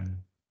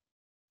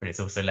 But it's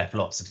also left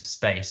lots of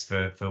space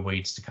for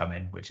weeds to come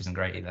in, which isn't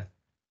great either.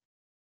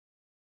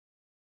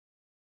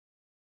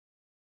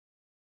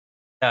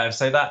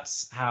 So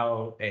that's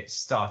how it's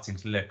starting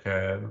to look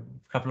a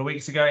couple of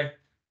weeks ago.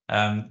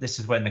 This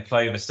is when the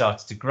clover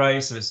started to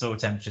grow, so as soil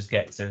temperatures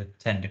get to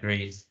 10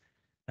 degrees,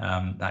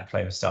 that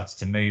clover started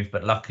to move.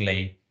 But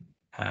luckily,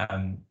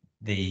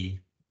 the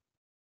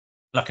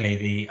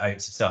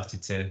oats have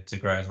started to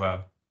grow as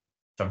well.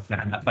 So I'm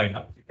flicking that phone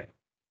up.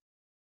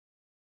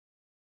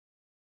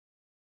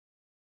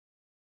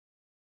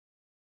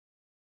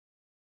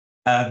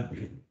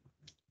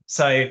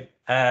 So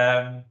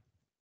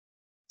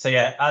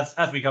yeah,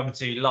 as we come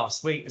to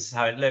last week, this is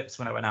how it looked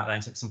when I went out there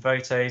and took some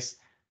photos.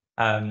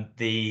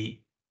 The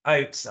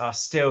oats are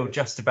still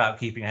just about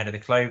keeping ahead of the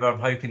clover. I'm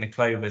hoping the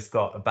clover's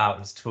got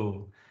about as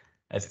tall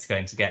as it's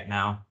going to get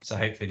now. So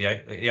hopefully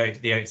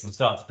the oats will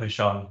start to push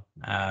on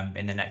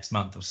in the next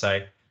month or so.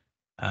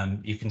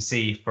 You can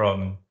see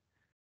from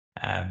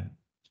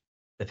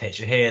the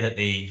picture here that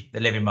the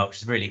living mulch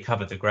has really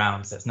covered the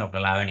ground, so it's not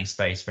going to allow any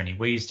space for any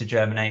weeds to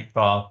germinate,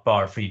 bar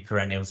a few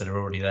perennials that are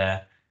already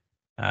there.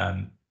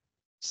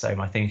 So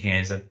my thinking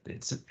is that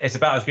it's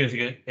about as good as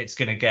it's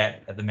going to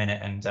get at the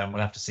minute, and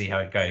we'll have to see how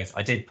it goes.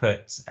 I did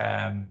put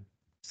some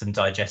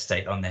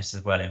digestate on this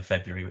as well in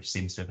February, which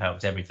seems to have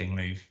helped everything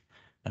move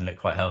and look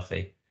quite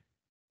healthy.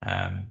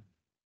 And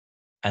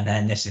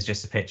then this is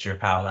just a picture of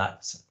how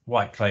that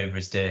white clover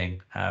is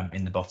doing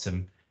in the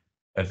bottom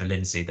of the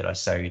linseed that I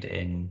sowed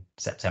in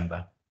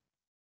September.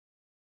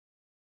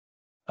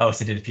 I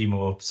also did a few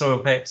more soil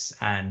picks,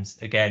 and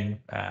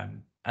again,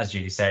 as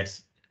Julie said,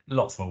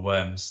 lots more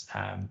worms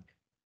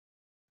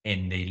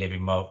in the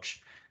living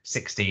mulch,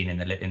 16 in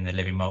the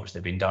living mulch that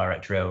have been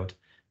direct drilled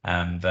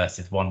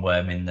versus 1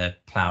 worm in the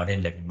ploughed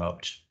in living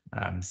mulch.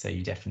 So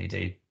you definitely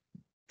do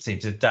seem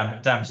to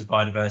damage the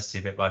biodiversity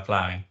a bit by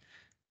ploughing.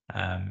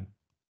 And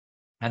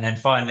then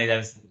finally,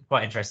 there's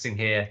quite interesting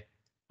here.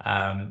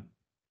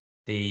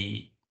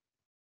 These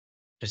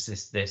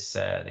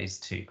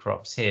 2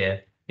 crops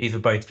here. These were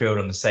both drilled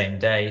on the same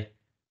day.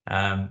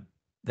 The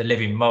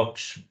living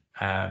mulch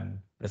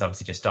was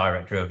obviously just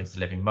direct drilled into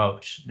living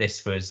mulch.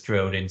 This was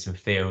drilled into a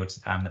field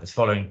that was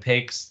following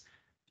pigs.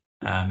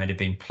 It had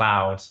been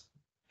ploughed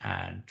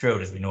and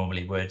drilled as we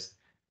normally would,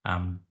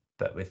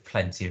 but with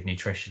plenty of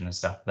nutrition and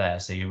stuff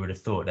there. So you would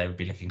have thought they would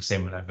be looking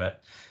similar,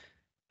 but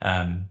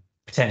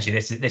potentially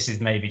this is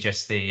maybe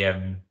just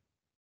the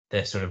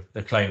sort of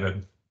the clover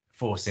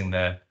forcing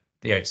the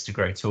oats to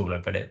grow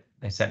taller, but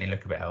they certainly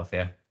look a bit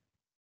healthier.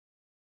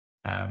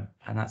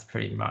 And that's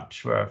pretty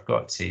much where I've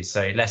got to.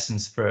 So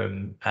lessons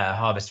from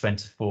harvest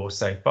 24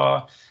 so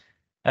far.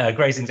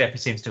 Grazing depth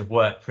seems to have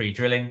worked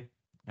pre-drilling.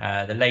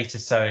 The later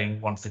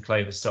sowing, once the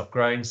clover stopped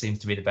growing, seems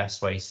to be the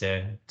best way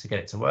to get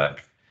it to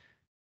work.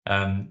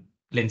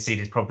 Linseed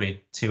is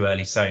probably too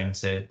early sown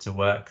to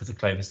work because the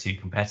clover is too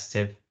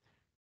competitive.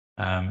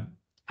 And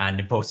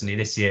importantly,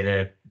 this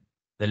year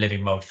the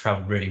living mulch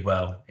travelled really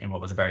well in what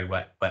was a very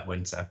wet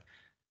winter.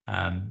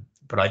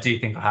 But I do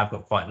think I have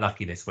got quite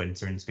lucky this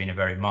winter, and it's been a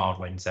very mild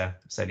winter.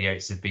 So the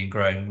oats have been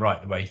growing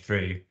right the way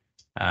through,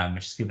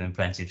 which has given them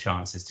plenty of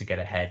chances to get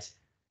ahead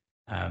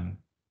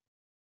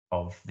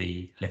of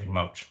the living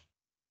mulch.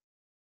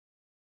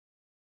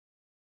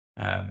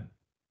 And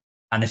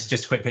this is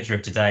just a quick picture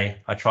of today.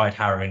 I tried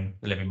harrowing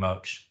the living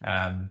mulch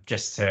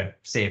just to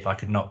see if I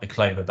could knock the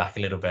clover back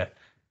a little bit.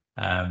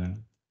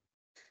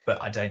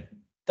 But I don't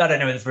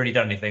know if it's really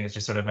done anything. It's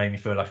just sort of made me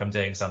feel like I'm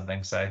doing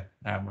something. So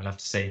we'll have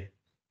to see.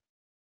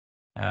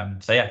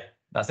 So yeah,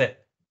 that's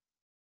it.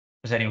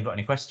 Has anyone got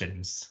any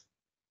questions?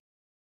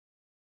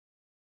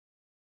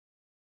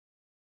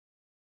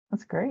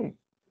 That's great.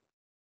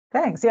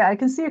 Thanks. Yeah, I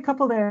can see a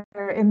couple there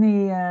in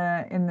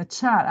the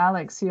chat.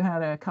 Alex, you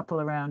had a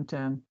couple around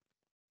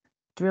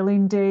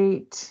drilling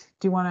date.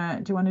 Do you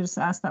want to just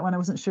ask that one? I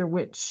wasn't sure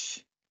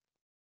which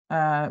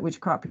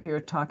crop you were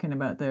talking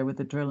about there with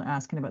the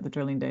asking about the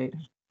drilling date.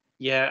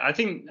 Yeah, I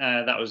think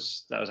that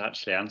was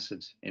actually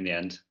answered in the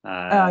end.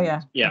 Oh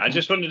yeah. Yeah, okay. I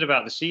just wondered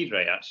about the seed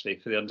rate actually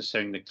for the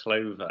undersowing the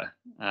clover.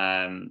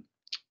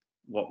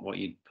 What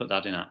you'd put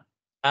that in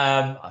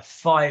at?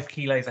 5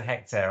 kilos a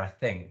hectare, I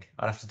think.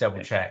 I'd have to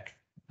double check,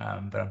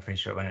 but I'm pretty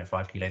sure it went at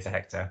 5 kilos a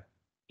hectare.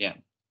 Yeah.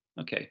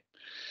 Okay.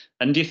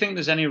 And do you think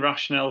there's any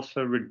rationale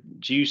for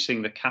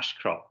reducing the cash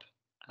crop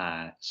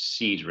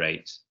seed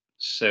rate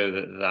so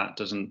that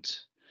doesn't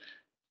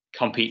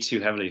compete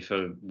too heavily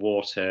for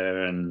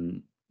water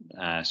and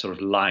sort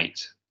of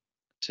light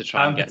to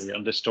try and get the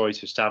understory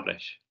to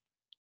establish?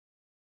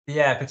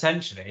 Yeah,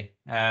 potentially.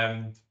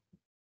 Yeah,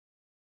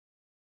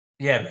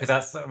 because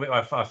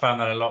I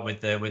found that a lot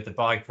with the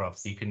buy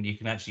crops. You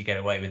can actually get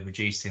away with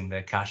reducing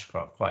the cash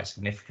crop quite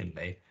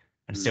significantly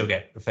and still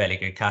get a fairly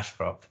good cash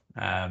crop,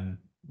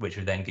 which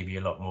would then give you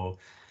a lot more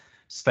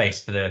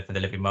space for the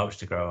living mulch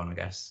to grow on, I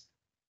guess.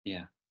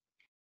 Yeah.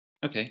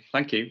 Okay.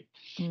 Thank you.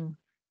 And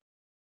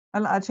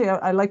actually,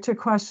 I liked your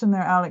question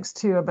there, Alex,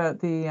 too, about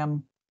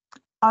the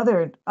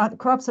other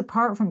crops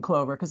apart from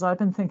clover, because I've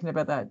been thinking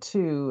about that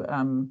too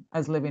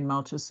as living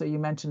mulches. So you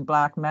mentioned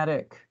black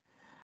medic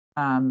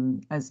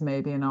as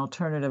maybe an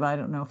alternative. I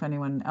don't know if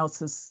anyone else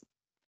has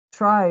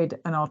tried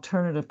an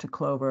alternative to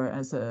clover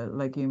as a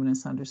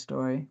leguminous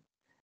understory.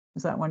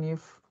 Is that one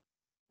you've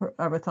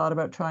ever thought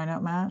about trying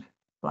out, Matt?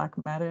 Black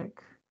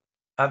medic?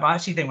 I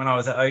actually think when I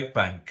was at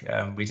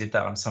Oakbank, we did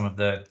that on some of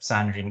the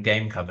Sandringham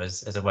game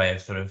covers as a way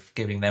of sort of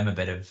giving them a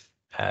bit of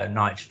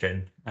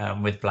nitrogen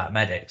with black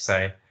medic.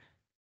 So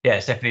yeah,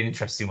 it's definitely an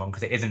interesting one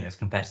because it isn't as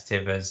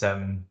competitive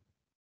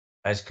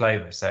as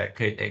clover, so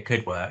it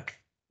could work.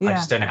 Yeah. I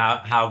just don't know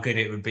how good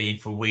it would be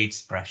for weed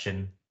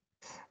suppression.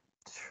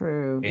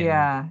 True. In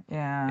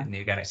the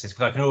organic system,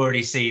 because I can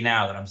already see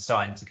now that I'm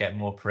starting to get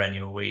more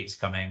perennial weeds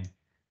coming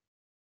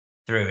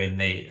through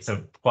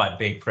quite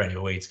big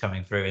perennial weeds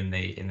coming through in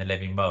the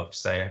living mulch.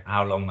 So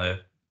how long the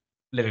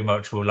living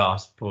mulch will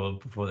last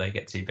before they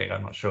get too big,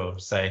 I'm not sure.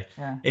 So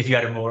if you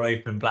had a more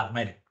open black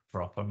medic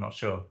crop, I'm not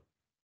sure.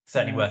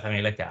 Certainly worth having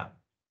a look at.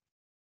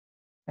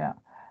 Yeah.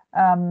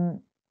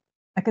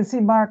 I can see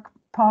Mark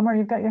Palmer,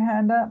 you've got your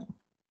hand up.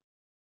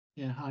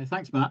 Yeah, hi,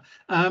 thanks, Matt.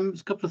 A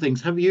couple of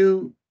things. Have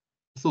you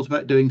thought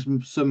about doing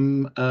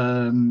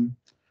some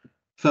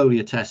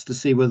foliar test to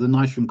see whether the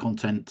nitrogen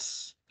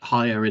content's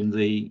higher in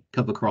the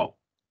cover crop,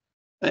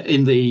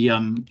 in the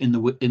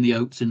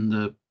oats, in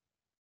the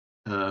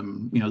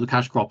the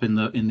cash crop in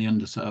the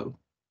undersow.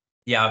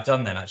 Yeah, I've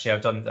done them actually.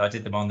 I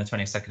did them on the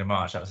 22nd of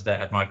March. That was the day I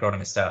had my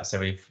agronomist out. So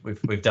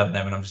we've done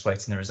them, and I'm just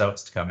waiting the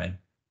results to come in.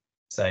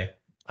 So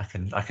I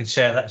can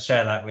share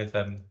that with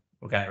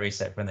Organic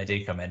Research when they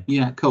do come in.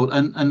 Yeah, cool.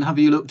 And have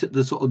you looked at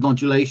the sort of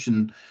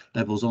nodulation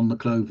levels on the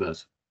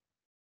clovers?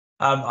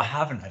 I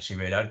haven't actually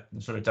really. I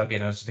sort of dug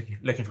in. I was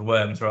looking for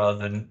worms rather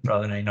than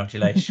any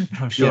nodulation.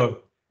 I'm sure.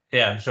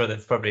 Yeah, I'm sure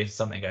there's probably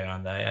something going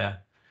on there. Yeah.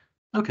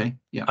 Okay.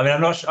 Yeah. I mean,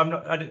 I'm not.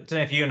 I don't know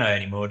if you know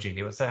any more,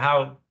 Julie. So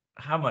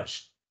how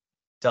much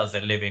does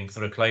a living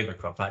sort of clover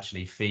crop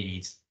actually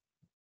feed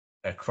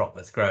a crop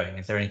that's growing?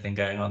 Is there anything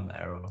going on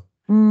there, or?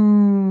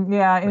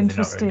 Yeah,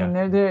 interesting.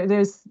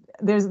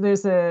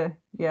 There's a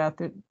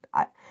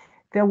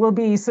there will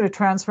be sort of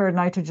transferred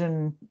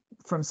nitrogen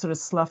from sort of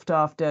sloughed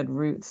off dead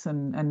roots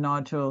and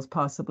nodules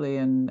possibly,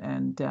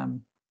 and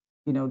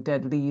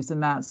dead leaves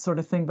and that sort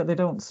of thing, but they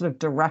don't sort of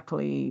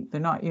directly,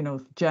 they're not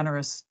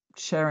generous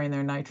sharing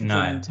their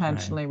nitrogen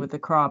intentionally with the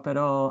crop at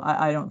all.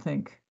 I don't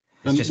think.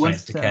 It's just when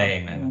it's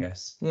decaying, then, I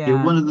guess.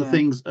 Yeah, one of the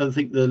things I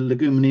think the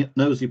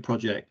Leguminosae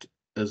project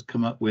has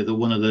come up with, or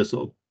one of the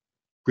sort of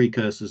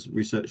precursors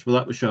research, well,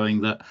 that was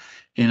showing that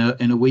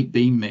in a wheat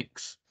bean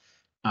mix,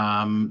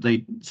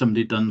 somebody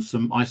had done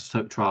some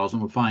isotope trials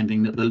and were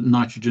finding that the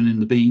nitrogen in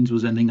the beans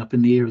was ending up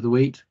in the ear of the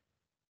wheat.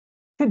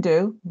 Could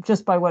do,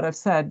 just by what I've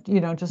said, so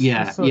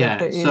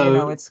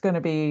it's going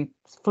to be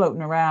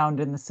floating around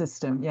in the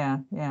system. Yeah.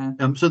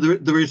 So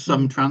there is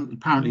some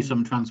apparently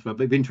some transfer,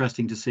 but it'd be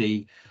interesting to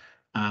see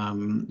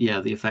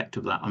the effect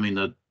of that. I mean,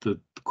 the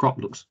crop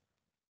looks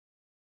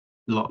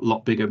a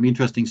lot bigger. It'd be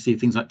interesting to see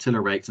things like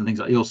tiller rates and things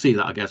like, you'll see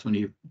that, I guess, when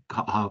you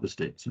harvest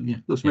it. So yeah,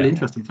 looks really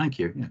interesting. Thank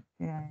you.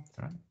 Yeah.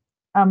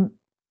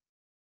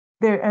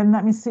 There, and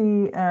let me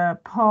see,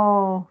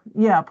 Paul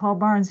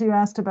Barnes, you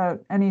asked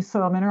about any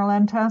soil mineral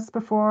N tests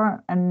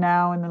before and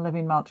now in the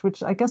living mulch,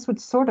 which I guess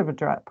would sort of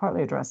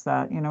partly address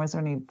that. Is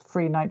there any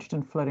free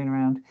nitrogen floating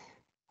around?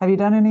 Have you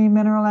done any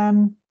mineral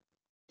N?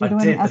 I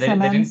did, but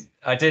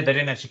they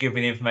didn't actually give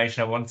me the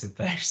information I wanted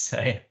though.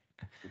 So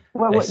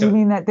what you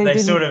mean that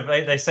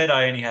they said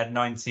I only had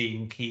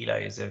 19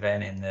 kilos of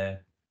N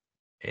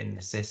in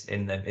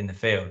the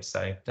field,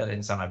 so that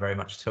didn't sound like very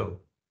much at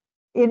all.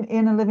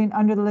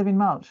 Under the living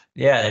mulch.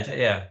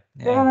 Yeah.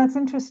 Well, that's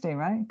interesting,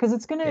 right? Because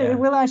it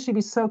will actually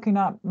be soaking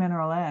up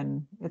mineral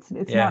N. It's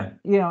not,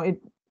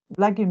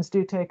 legumes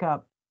do take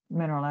up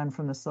mineral N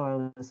from the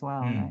soil as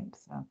well, right?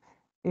 So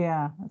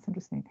yeah, that's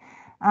interesting.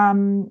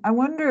 I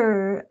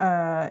wonder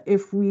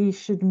if we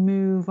should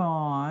move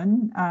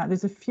on.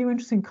 There's a few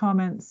interesting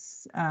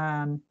comments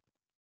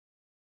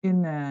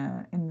in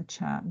the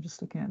chat. I'm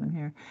just looking at them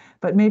here,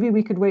 but maybe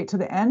we could wait to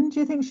the end. Do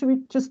you think, should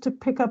we just to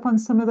pick up on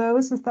some of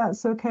those, if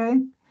that's okay,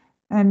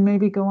 and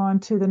maybe go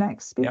on to the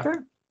next speaker? Yeah.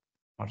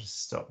 I'll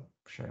just stop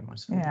sharing my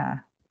screen. Yeah,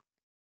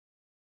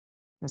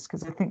 just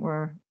because I think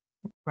we're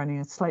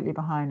running slightly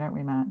behind, aren't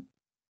we, Matt?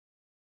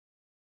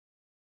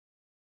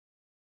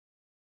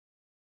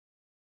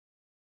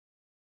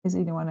 Is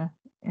you want to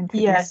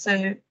introduce?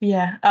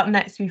 Up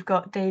next we've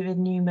got David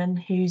Newman,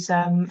 who's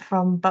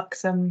from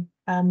Bucksum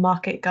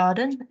Market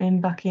Garden in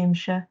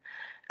Buckinghamshire.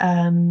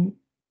 So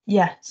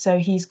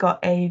he's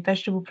got a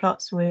vegetable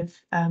plots with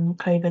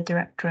clover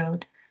direct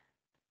drilled.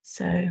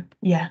 So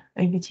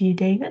over to you,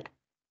 David.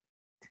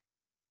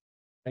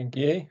 Thank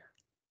you.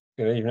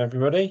 Good evening,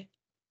 everybody.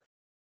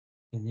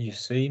 Can you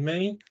see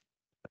me?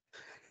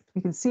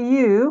 We can see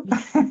you.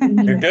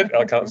 Good.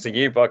 I can't see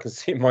you, but I can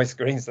see my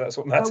screen, so that's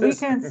what matters. But we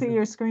can't see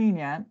your screen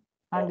yet.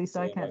 At least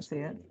I can't see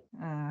it.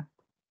 Okay.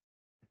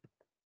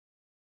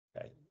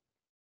 Let's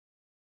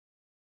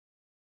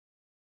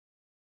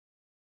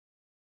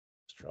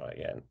try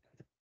again.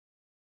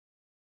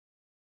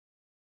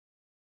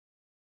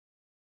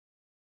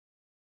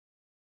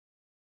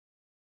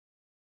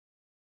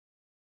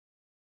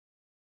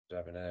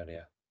 Was having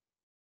earlier.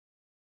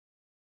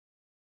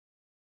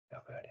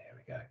 Here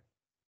we go.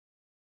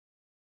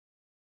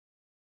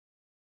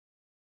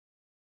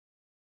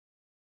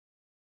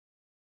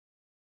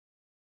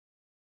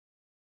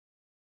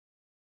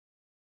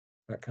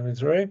 That coming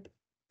through?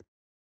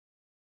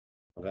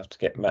 I'll have to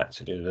get Matt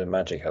to do the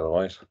magic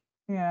otherwise.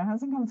 Yeah, it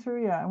hasn't come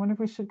through yet. I wonder if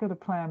we should go to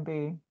plan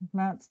B.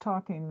 Matt's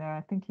talking there. I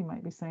think he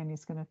might be saying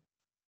he's going to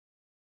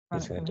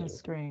run it from his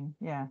screen.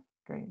 Yeah,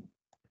 great.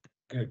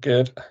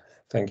 Good.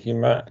 Thank you,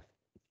 Matt.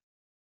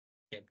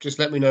 Yeah, just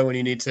let me know when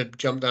you need to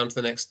jump down to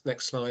the next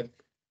slide.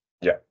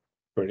 Yeah,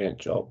 brilliant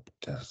job.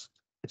 Just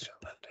shut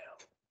that down.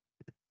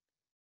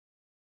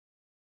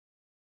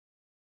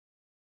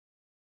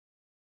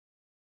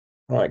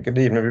 Right, good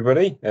evening,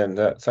 everybody, and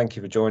thank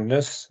you for joining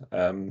us.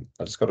 I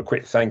just got a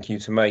quick thank you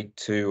to make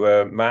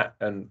to Matt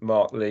and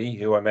Mark Lee,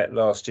 who I met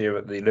last year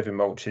at the Living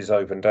Mulches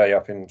Open Day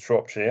up in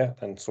Shropshire,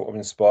 and sort of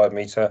inspired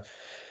me to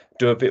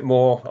do a bit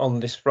more on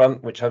this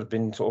front, which I've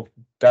been sort of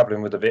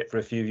dabbling with a bit for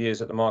a few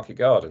years at the Market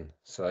Garden.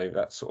 So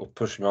that sort of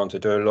pushed me on to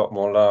do a lot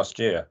more last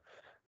year.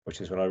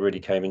 which is when I really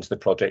came into the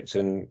project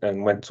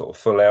and went sort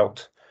of full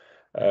out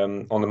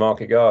on the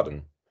market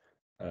garden.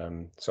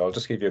 So I'll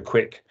just give you a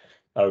quick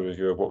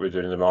overview of what we're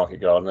doing in the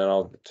market garden, and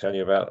I'll tell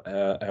you about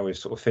how we've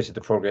sort of fitted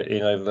the project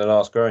in over the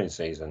last growing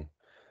season.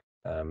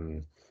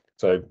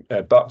 So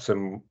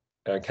Bucksum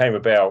came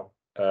about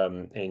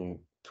in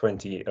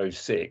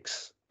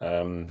 2006.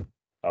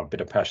 I've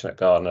been a passionate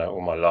gardener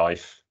all my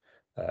life,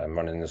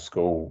 running the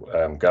school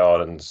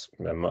gardens,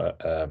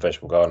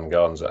 vegetable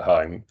gardens at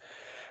home,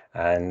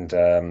 and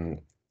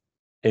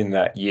in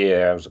that year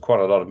there was quite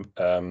a lot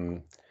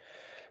of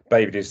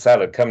baby leaf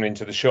salad coming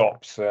into the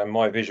shops.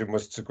 My vision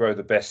was to grow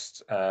the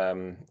best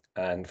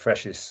and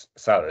freshest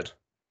salad,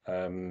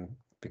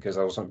 because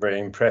I wasn't very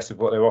impressed with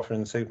what they were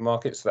offering in the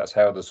supermarkets. So that's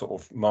how the sort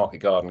of market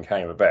garden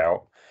came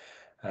about.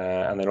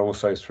 And then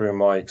also through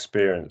my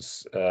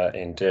experience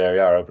in dairy,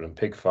 arable and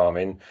pig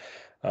farming,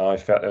 I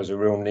felt there was a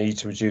real need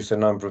to reduce the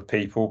number of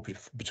people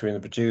between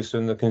the producer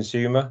and the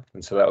consumer.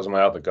 And so that was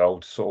my other goal,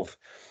 to sort of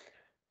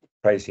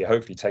basically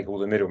hopefully take all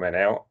the middlemen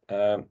out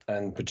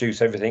and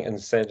produce everything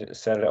and sell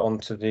it on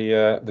to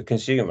the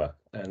consumer.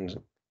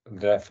 And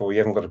therefore you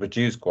haven't got to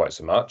produce quite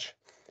so much.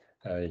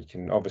 You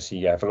can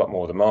obviously have a lot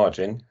more of the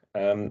margin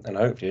and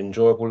hopefully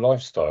enjoyable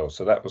lifestyle.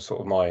 So that was sort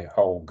of my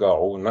whole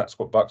goal, and that's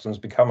what Bucksum's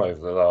become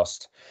over the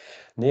last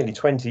nearly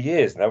 20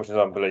 years now, which is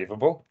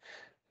unbelievable.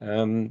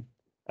 And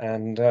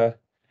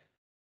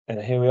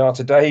here we are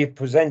today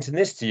presenting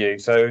this to you.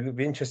 So it'll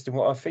be interesting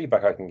what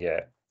feedback I can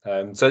get.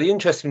 So the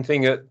interesting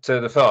thing at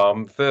the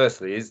farm,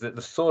 firstly, is that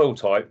the soil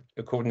type,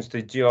 according to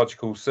the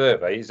geological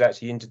survey, is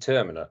actually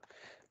indeterminate,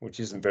 which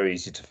isn't very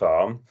easy to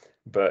farm.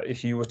 But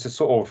if you were to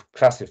sort of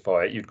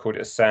classify it, you'd call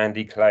it a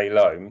sandy clay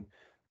loam,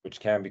 which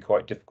can be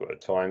quite difficult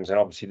at times. And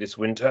obviously this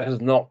winter has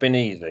not been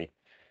easy.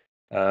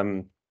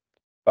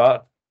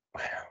 But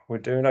we're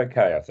doing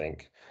okay, I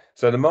think.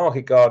 So the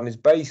market garden is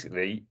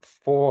basically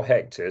 4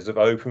 hectares of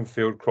open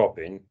field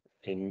cropping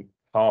in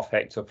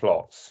half-hectare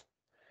plots.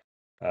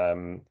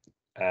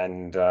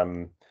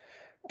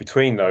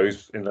 Between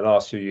those, in the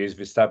last few years,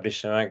 we've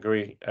established an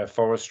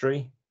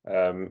agri-forestry,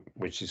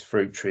 which is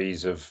fruit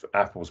trees of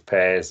apples,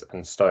 pears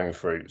and stone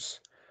fruits.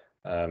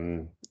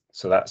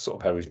 So that's sort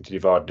of how we've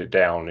divided it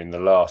down in the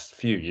last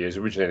few years.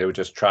 Originally, there were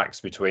just tracks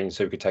between,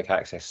 so we could take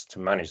access to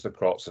manage the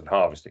crops and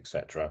harvest,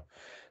 etc.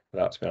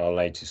 That's been our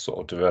latest sort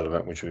of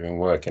development, which we've been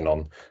working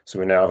on. So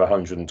we now have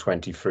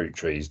 120 fruit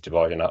trees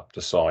dividing up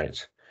the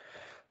site.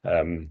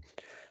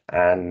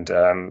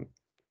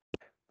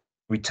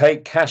 We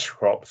take cash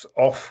crops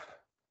off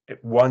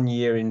 1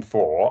 year in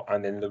 4,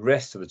 and then the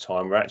rest of the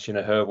time we're actually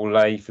in a herbal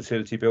ley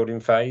fertility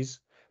building phase.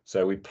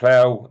 So we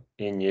plough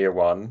in year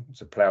 1,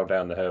 so plough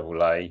down the herbal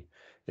ley,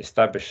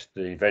 establish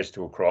the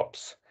vegetable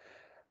crops,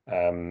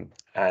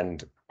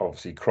 and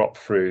obviously crop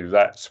through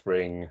that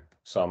spring,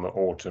 summer,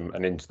 autumn,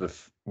 and into the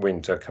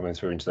winter, coming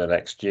through into the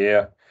next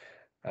year.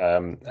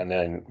 And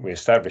then we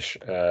establish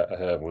a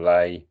herbal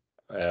ley,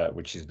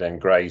 which is then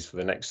grazed for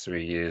the next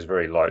 3 years,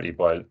 very likely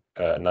by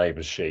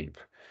neighbours' sheep.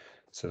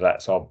 So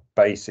that's our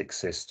basic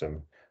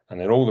system. And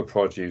then all the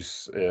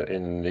produce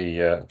in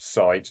the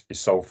site is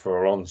sold for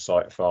our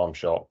on-site farm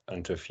shop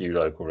and to a few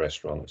local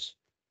restaurants.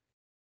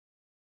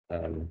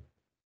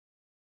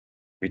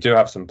 We do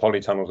have some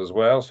polytunnels as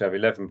well. So we have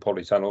 11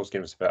 polytunnels,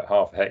 giving us about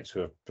half a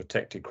hectare of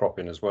protected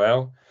cropping as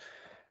well.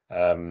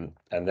 And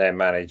they're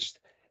managed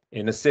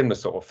in a similar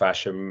sort of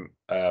fashion,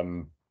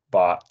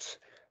 but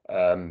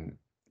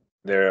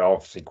they're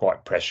obviously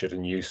quite pressured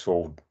and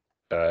useful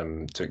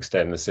to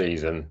extend the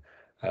season.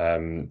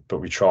 But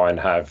we try and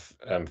have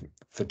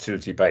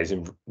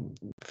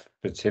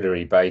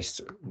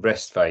fertility-based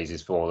rest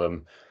phases for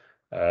them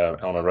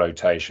on a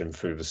rotation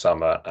through the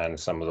summer and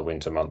some of the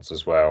winter months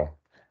as well.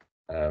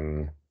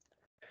 And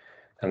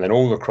then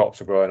all the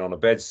crops are growing on a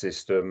bed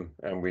system,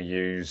 and we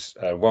use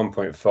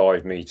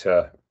 1.5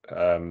 metre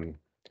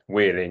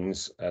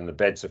wheelings, and the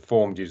beds are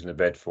formed using a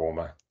bed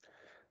former.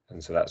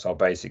 And so that's our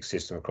basic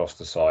system across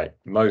the site.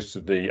 Most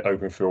of the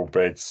open field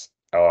beds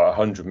are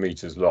 100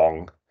 metres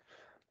long,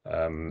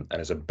 and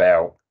there's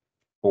about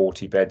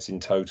 40 beds in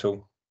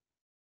total.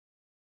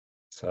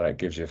 So that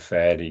gives you a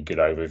fairly good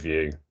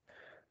overview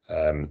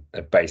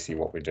of basically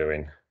what we're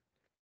doing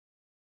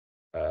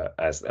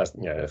as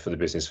you know, for the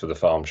business, for the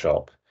farm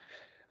shop.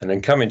 And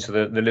then coming to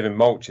the Living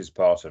Mulches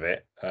part of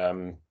it,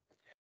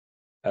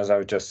 as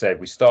I just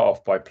said, we start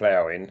off by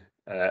ploughing,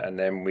 and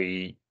then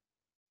we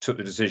took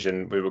the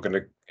decision we were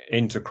going to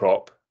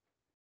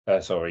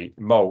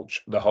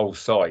mulch the whole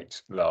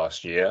site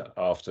last year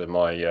after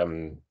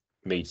my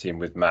meeting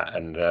with Matt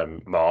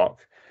and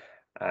Mark.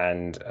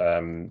 And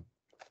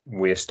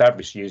we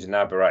established using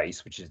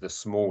Aberrace, which is the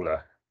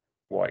smaller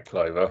white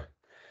clover.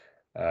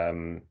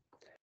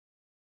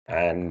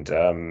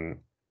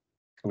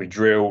 We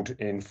drilled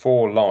in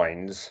 4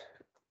 lines,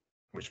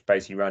 which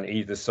basically ran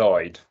either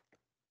side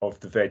of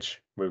the veg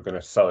we were going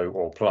to sow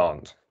or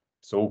plant.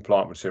 So all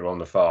plant material on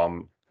the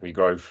farm, we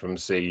grow from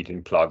seed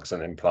in plugs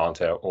and then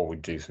plant out, or we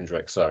do some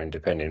direct sowing,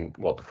 depending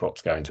what the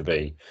crop's going to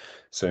be.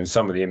 So in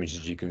some of the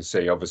images you can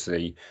see,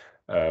 obviously,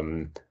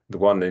 the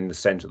one in the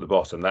centre at the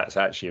bottom, that's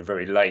actually a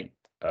very late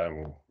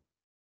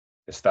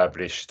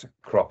established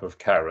crop of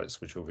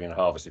carrots, which will be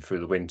harvested through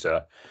the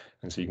winter.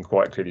 And so you can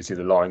quite clearly see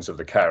the lines of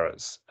the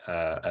carrots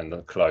and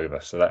the clover.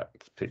 So that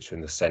picture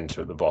in the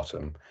centre at the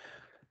bottom.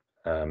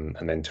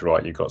 And then to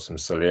right, you've got some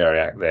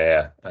celeriac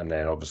there. And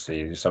then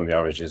obviously some of the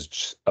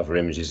other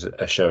images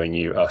are showing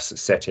you us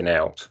setting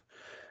out.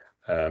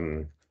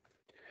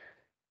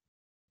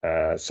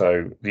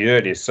 So the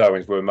earliest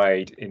sowings were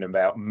made in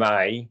about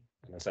May.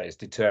 And I say it's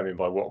determined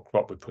by what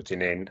crop we're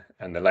putting in,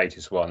 and the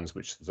latest ones,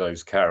 which are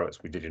those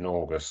carrots, we did in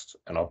August.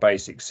 And our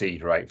basic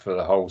seed rate for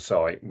the whole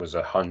site was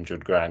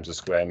 100 grams a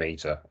square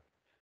metre.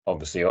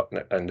 Obviously,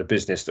 and the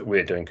business that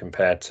we're doing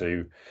compared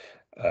to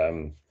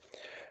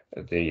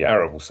the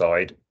arable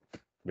side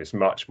is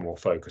much more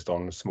focused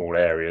on small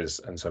areas,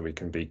 and so we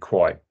can be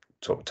quite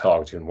sort of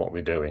targeting what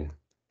we're doing.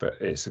 But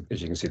it's,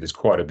 as you can see, there's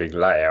quite a big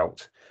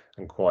layout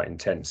and quite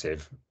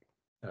intensive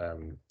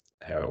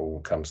how it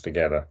all comes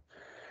together.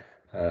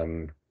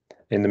 In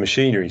the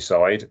machinery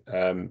side,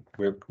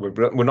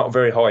 we're not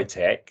very high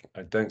tech.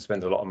 I don't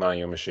spend a lot of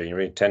money on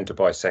machinery. I tend to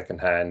buy second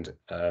hand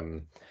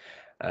and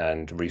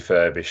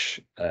refurbish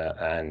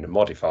and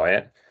modify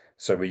it.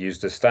 So we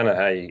used a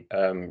Stanahay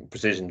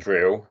precision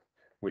drill,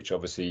 which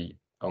obviously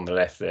on the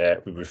left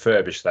there, we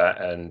refurbished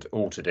that and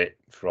altered it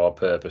for our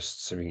purpose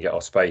so we can get our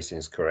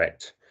spacings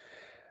correct.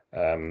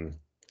 And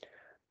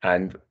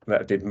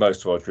that did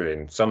most of our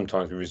drilling.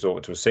 Sometimes we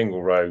resort to a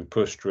single row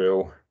push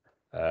drill,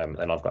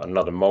 and I've got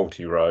another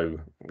multi-row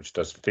which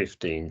does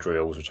 15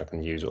 drills, which I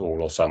can use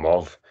all or some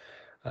of.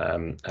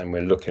 And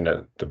we're looking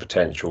at the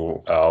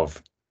potential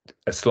of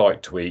a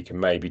slight tweak and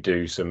maybe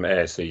do some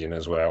air seeding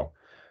as well.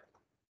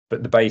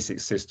 But the basic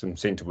system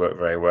seemed to work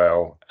very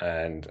well,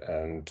 and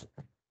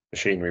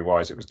machinery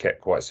wise it was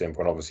kept quite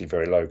simple and obviously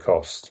very low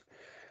cost.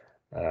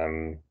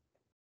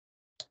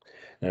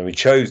 And we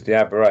chose the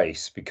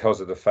Aberrace because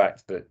of the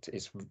fact that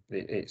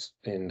it's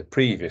in the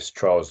previous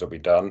trials that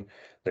we've done,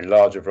 the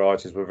larger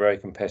varieties were very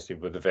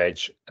competitive with the veg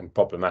and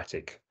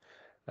problematic,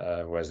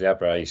 whereas the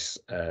Aberrace,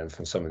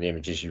 from some of the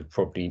images, you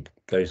probably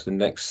go to the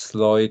next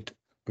slide,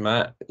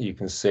 Matt, you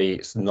can see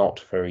it's not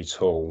very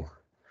tall.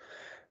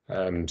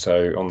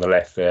 So on the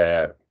left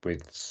there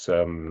with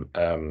some,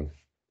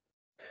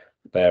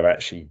 they're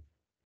actually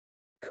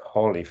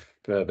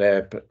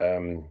cauliflower,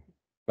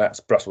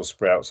 that's Brussels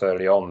sprouts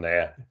early on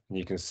there, and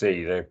you can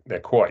see they're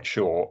quite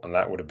short, and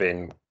that would have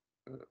been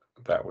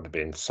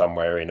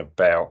somewhere in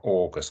about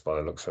August by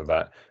the looks of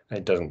that. And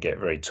it doesn't get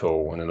very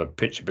tall, and in the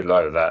picture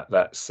below that,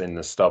 that's in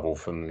the stubble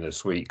from the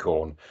sweet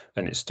corn,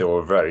 and it's still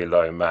a very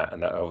low mat,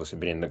 and that obviously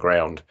been in the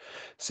ground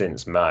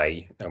since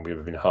May, and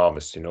we've been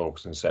harvesting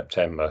August and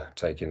September,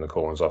 taking the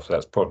corns off. So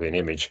that's probably an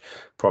image,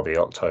 probably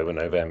October,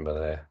 November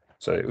there.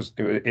 So it was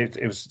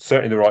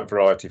certainly the right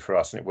variety for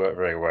us, and it worked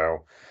very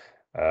well.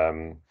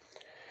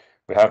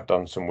 We have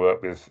done some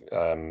work with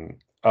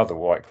other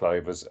white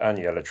clovers and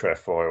yellow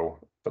trefoil,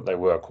 but they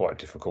were quite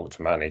difficult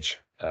to manage.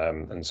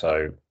 And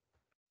so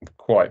I'm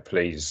quite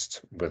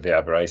pleased with the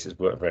Aberrace. It's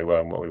worked very well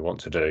in what we want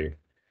to do.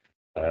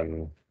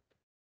 And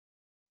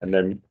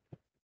then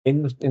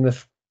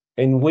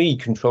in weed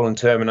control and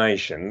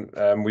termination,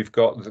 we've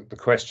got the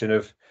question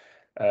of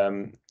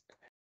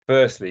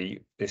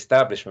firstly,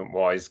 establishment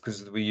wise,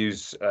 because we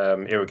use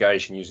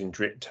irrigation using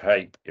drip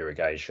tape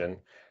irrigation.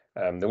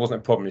 There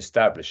wasn't a problem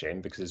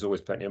establishing because there's always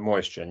plenty of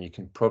moisture, and you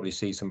can probably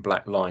see some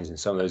black lines in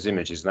some of those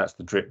images, and that's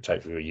the drip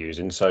tape we were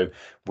using. So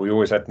we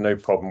always had no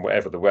problem,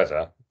 whatever the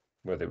weather,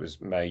 whether it was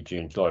May,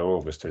 June, July or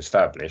August, to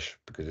establish,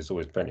 because there's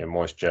always plenty of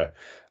moisture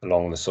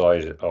along the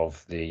side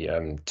of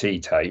the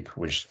T-tape,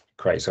 which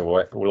creates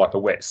like a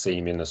wet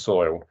seam in the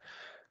soil,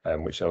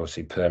 which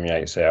obviously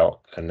permeates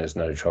out, and there's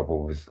no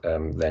trouble with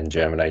then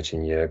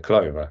germinating your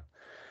clover.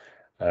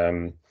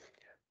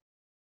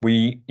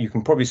 You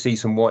can probably see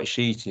some white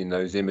sheeting in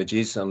those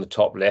images on the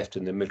top left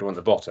and the middle and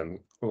the bottom.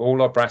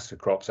 All our brassica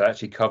crops are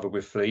actually covered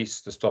with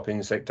fleece to stop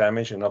insect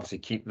damage and obviously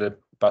keep the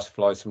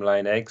butterflies from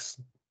laying eggs.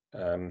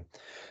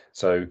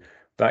 So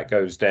that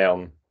goes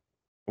down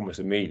almost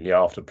immediately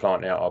after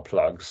planting out our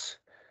plugs.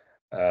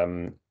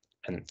 And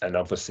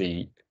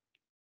obviously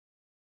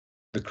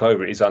the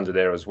clover is under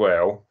there as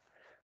well.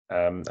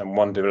 And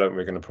one development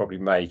we're going to probably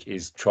make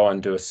is try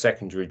and do a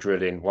secondary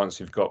drilling once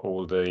you've got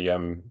all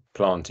the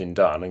planting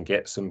done, and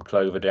get some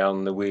clover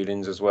down the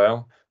wheelings as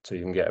well, so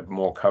you can get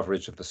more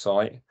coverage of the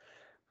site.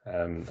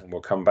 And we'll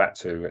come back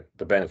to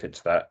the benefits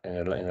of that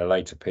in a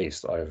later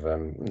piece that I've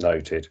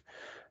noted.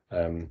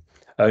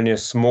 Only a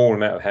small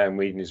amount of hand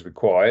weeding is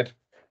required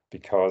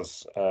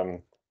because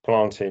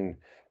planting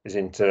is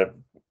into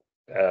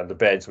the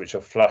beds which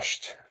are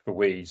flushed for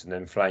weeds and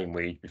then flame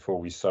weed before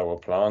we sow or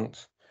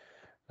plant.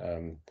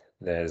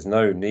 There's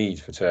no need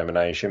for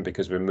termination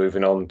because we're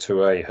moving on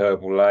to a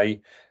herbal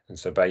lay, and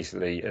so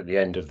basically at the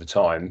end of the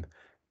time,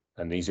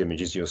 and these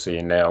images you're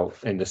seeing now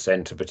in the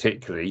centre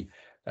particularly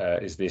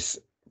is this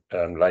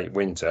late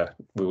winter,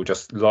 we will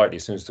just lightly,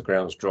 as soon as the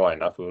ground's dry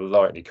enough, we'll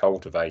lightly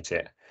cultivate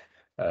it,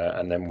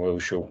 and then we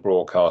shall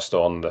broadcast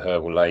on the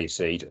herbal lay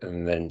seed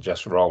and then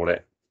just roll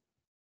it,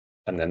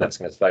 and then that's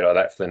going to stay like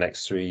that for the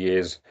next 3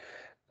 years,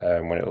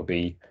 when it will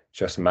be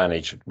just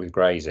manage with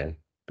grazing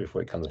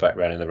before it comes back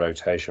round in the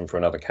rotation for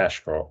another cash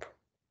crop.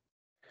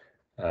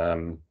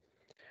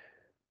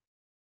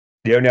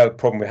 The only other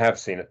problem we have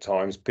seen at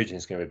times,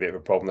 pigeons can be a bit of a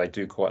problem. They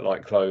do quite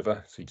like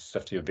clover, so you just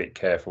have to be a bit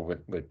careful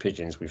with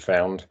pigeons, we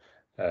found.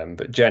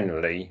 But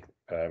generally,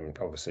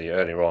 obviously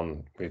earlier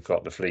on we've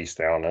got the fleece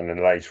down, and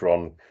then later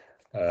on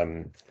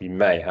we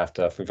may have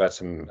to, if we've had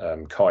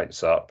some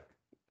kites up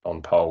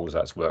on poles,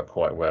 that's worked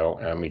quite well,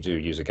 and we do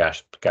use a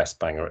gas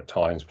banger at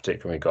times,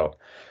 particularly we've got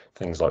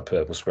things like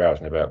purple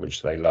sprouting about,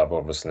 which they love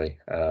obviously,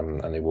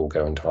 and they will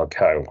go into our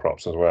kale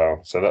crops as well.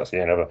 So that's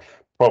the only other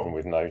problem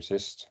we've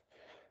noticed.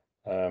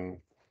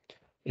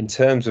 In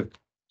terms of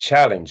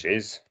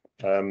challenges,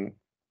 the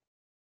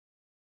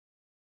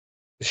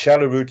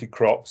shallow rooted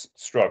crops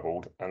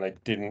struggled, and they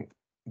didn't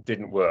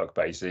work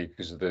basically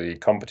because of the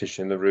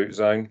competition in the root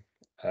zone,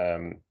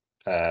 and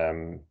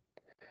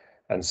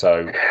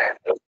so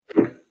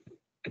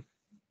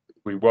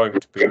we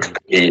won't be.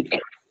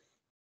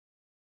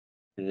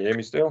 Can you hear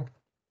me still?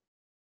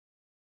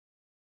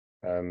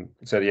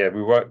 So yeah,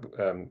 we won't,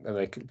 and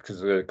because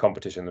of the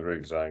competition in the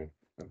root zone.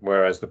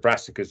 Whereas the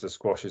brassicas, the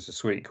squashes, the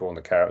sweet corn,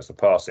 the carrots, the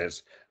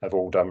parsnips have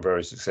all done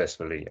very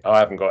successfully. I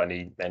haven't got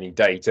any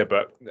data,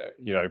 but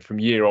you know, from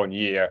year on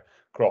year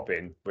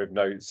cropping, we've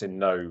seen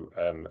no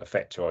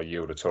effect to our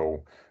yield at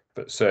all.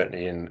 But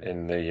certainly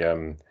in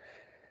the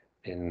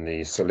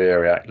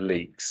celeriac,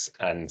 leeks,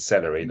 and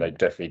celery, they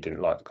definitely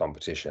didn't like the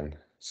competition.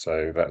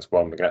 So that's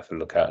one we're gonna have to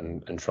look at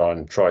and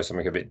try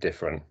something a bit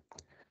different.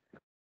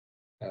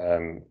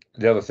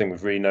 The other thing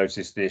we've really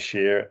noticed this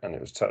year, and it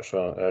was touched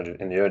on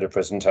in the earlier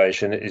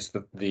presentation, is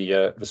that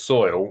the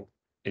soil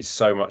is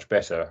so much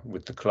better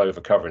with the clover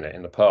covering it.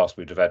 In the past,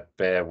 we'd have had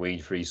bare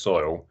weed-free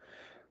soil,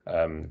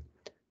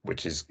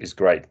 which is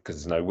great because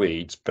there's no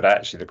weeds. But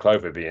actually, the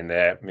clover being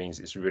there means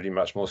it's really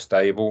much more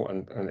stable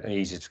and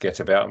easy to get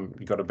about. And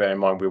you've got to bear in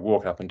mind we're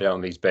walking up and down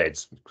these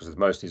beds because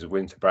most of these are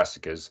winter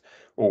brassicas,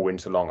 all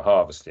winter long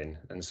harvesting,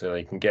 and so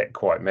they can get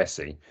quite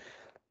messy.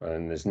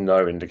 And there's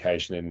no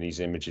indication in these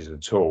images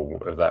at all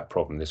of that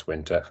problem this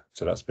winter.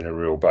 So that's been a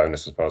real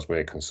bonus as far as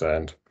we're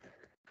concerned.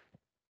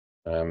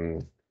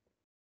 And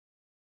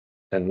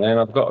then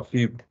I've got a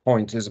few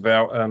pointers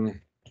about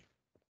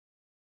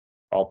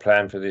our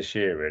plan for this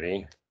year,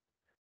 really,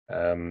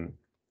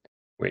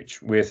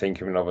 which we're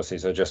thinking, and obviously,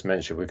 as I just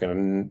mentioned, we're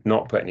going to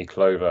not put any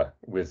clover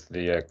with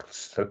the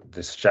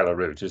shallow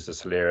rooters, the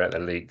celeriac, the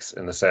leeks,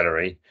 and the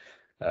celery,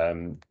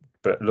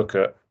 but look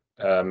at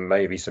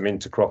maybe some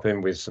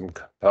intercropping with some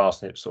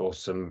parsnips or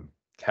some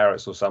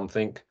carrots or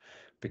something,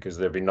 because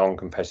they'll be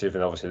non-competitive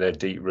and obviously they're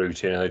deep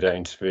rooted and they don't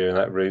interfere in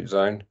that root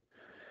zone.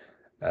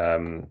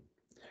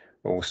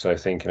 Also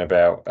thinking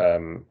about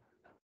the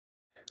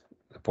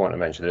point I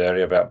mentioned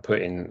earlier about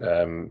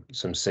putting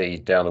some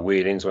seed down the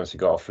wheelings once you've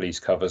got our fleece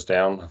covers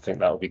down. I think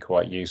that would be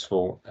quite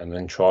useful, and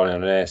then trying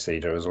an air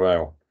seeder as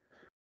well.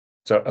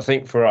 So I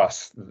think for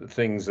us, the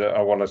things that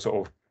I want to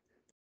sort of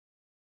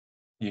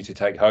you to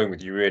take home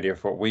with you really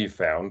of what we've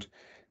found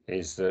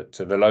is that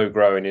the low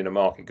growing in a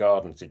market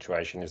garden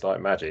situation is like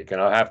magic.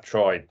 And I have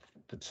tried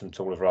some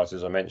taller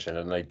varieties I mentioned,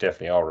 and they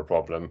definitely are a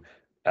problem,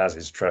 as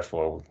is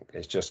trefoil.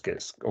 It just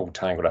gets all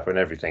tangled up in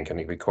everything, and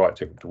it can be quite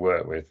difficult to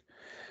work with.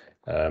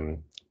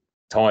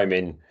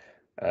 Timing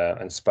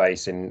and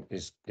spacing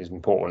is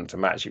important to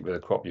match it with the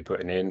crop you're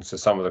putting in. So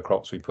some of the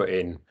crops we put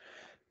in,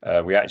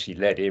 we actually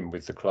led in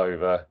with the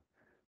clover,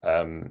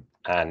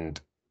 and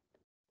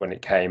when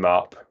it came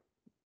up,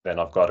 then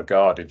I've got a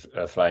guarded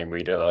flame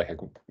weeder, like a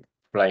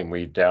flame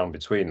weed down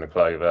between the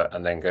clover,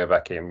 and then go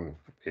back in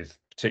with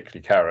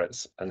particularly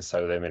carrots and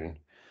sow them in,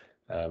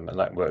 and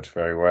that worked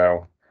very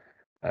well.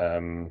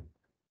 And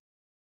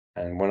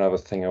one other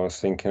thing I was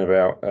thinking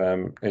about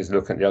is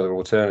looking at the other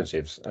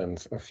alternatives,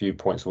 and a few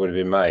points have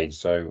already been made,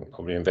 so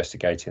I'll be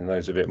investigating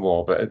those a bit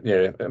more. But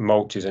yeah,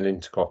 mulches and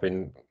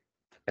intercropping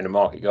in a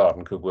market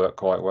garden could work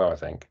quite well, I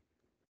think.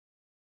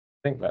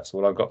 I think that's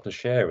all I've got to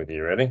share with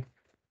you, really.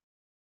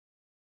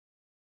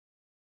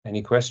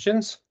 Any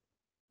questions?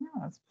 Yeah,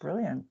 that's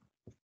brilliant.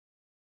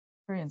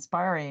 Very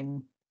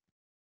inspiring.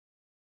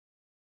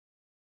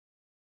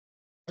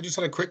 I just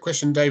had a quick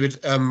question, David.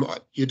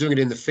 You're doing it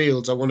in the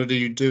fields. I wondered, are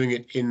you doing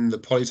it in the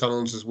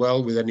polytunnels as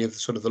well, with any of the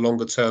sort of the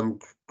longer term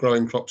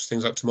growing crops,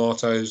 things like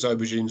tomatoes,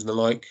 aubergines and the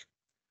like?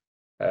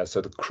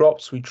 So the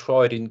crops we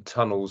tried in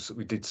tunnels,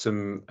 we did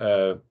some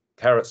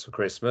carrots for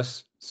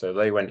Christmas. So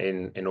they went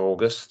in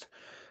August.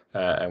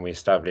 And we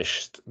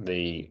established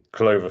the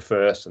clover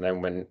first, and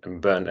then went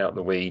and burnt out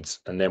the weeds,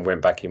 and then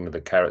went back in with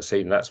the carrot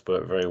seed, and that's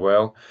worked very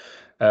well.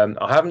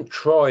 I haven't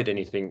tried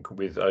anything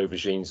with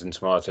aubergines and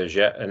tomatoes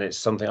yet, and it's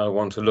something I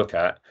want to look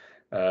at.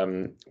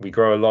 We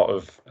grow a lot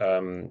of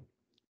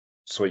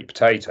sweet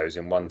potatoes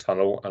in one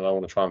tunnel, and I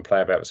want to try and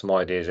play about with some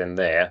ideas in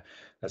there.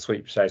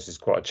 Sweet potatoes is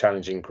quite a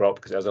challenging crop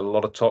because it has a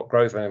lot of top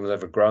growth. I haven't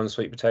ever grown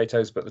sweet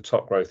potatoes, but the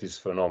top growth is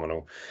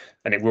phenomenal,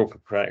 and it will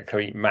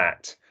create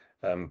mat.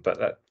 but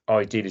that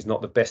ideally is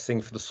not the best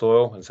thing for the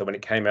soil. And so when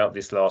it came out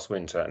this last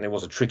winter, and it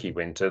was a tricky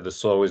winter, the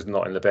soil is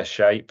not in the best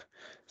shape.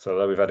 So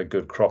although we've had a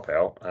good crop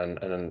out, and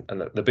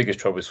the biggest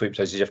trouble with sweet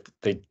potatoes is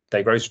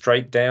they grow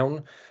straight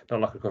down, not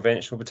like a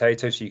conventional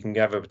potato. So you can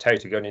have a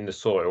potato going in the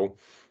soil,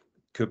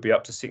 could be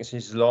up to 6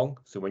 inches long.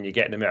 So when you're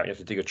getting them out, you have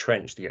to dig a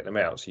trench to get them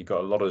out. So you've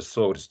got a lot of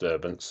soil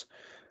disturbance,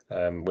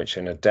 which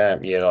in a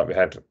damp year like we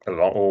had a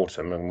long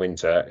autumn and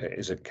winter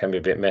can be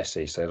a bit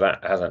messy. So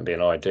that hasn't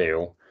been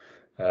ideal.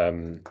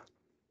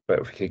 But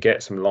if we could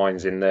get some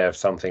lines in there of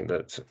something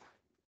that,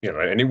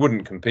 and it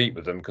wouldn't compete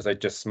with them because they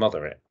just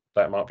smother it.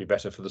 That might be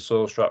better for the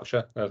soil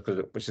structure,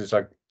 which is,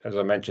 like, as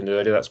I mentioned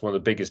earlier, that's one of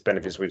the biggest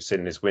benefits we've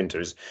seen this winter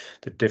is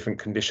the different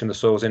condition the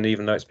soil's in.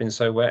 Even though it's been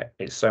so wet,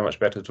 it's so much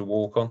better to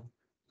walk on.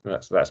 And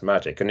that's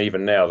magic. And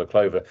even now the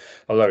clover,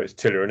 although it's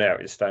tillering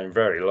out, it's staying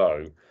very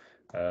low.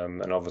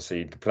 And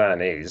obviously the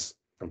plan is,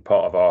 and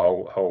part of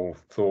our whole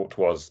thought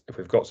was, if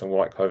we've got some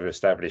white clover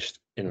established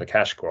in the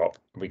cash crop,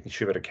 we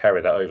should be able to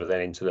carry that over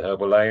then into the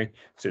herbal laying.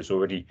 So it's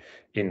already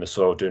in the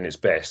soil doing its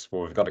best.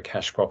 Well, we've got a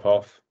cash crop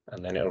off,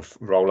 and then it'll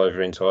roll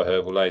over into our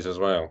herbal lays as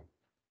well.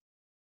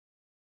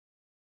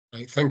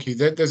 Thank you.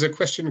 There's a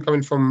question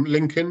coming from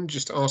Lincoln,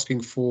 just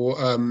asking for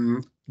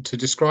to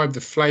describe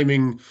the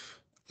flaming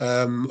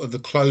of the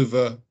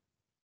clover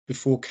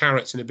before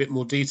carrots in a bit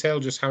more detail,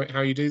 just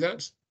how you do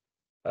that.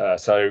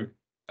 So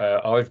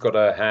I've got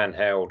a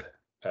handheld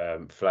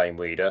flame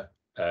weeder,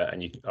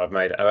 and I've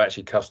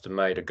actually custom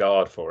made a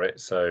guard for it,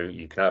 so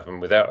you can have them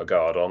without a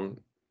guard on.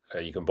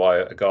 You can buy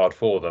a guard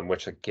for them,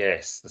 which I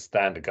guess the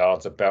standard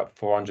guard's about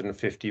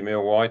 450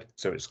 mil wide.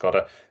 So it's got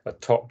a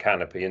top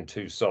canopy and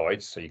 2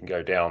 sides, so you can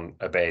go down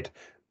a bed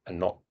and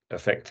not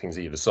affect things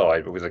either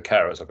side. But with the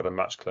carrots, I've got a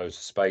much closer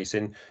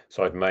spacing.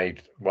 So I've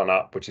made one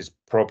up, which is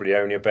probably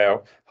only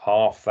about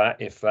half that,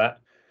 if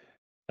that.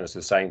 And it's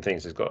the same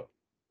things. It's got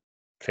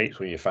treats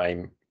with your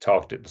flame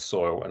targeted at the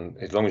soil, and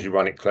as long as you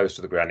run it close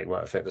to the ground, it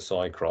won't affect the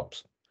side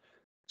crops.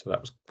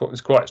 So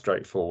it's quite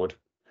straightforward.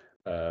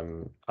 I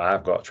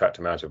have got a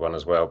tractor mounted one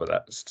as well,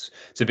 but it's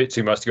a bit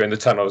too much to go in the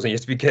tunnels, and you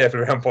have to be careful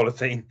around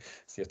polythene,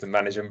 so you have to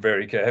manage them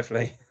very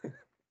carefully.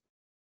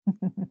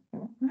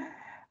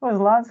 Well, there's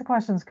lots of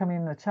questions coming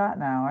in the chat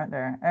now, aren't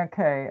there?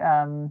 Okay.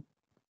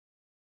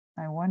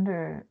 I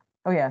wonder.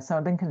 Oh yeah, so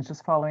Lincoln's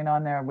just following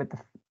on there with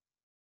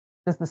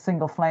does the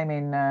single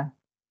flaming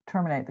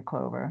terminate the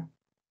clover?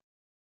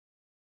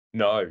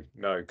 No,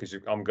 because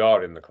I'm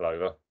guarding the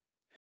clover,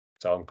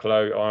 so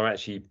I'm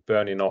actually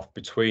burning off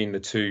between the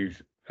 2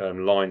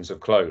 lines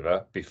of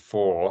clover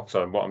before.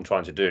 So what I'm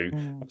trying to do,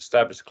 I've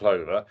established the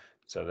clover.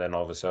 So then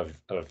obviously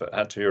I've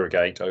had to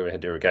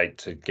overhead irrigate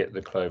to get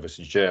the clover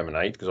to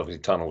germinate, because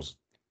obviously tunnels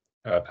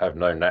have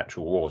no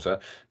natural water.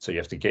 So you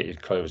have to get your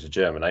clover to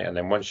germinate. And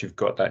then once you've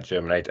got that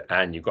germinated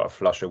and you've got a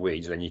flush of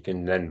weeds, then you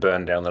can then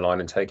burn down the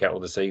line and take out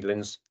all the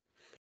seedlings.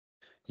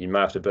 You may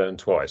have to burn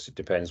twice. It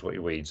depends what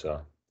your weeds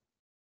are.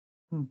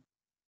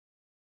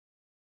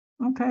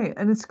 Okay,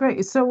 and it's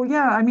great. So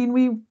yeah, I mean,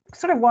 we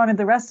sort of wanted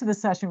the rest of the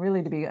session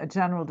really to be a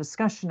general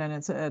discussion, and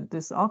it's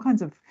there's all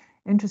kinds of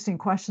interesting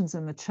questions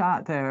in the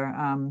chat there.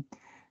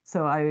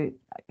 So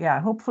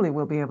hopefully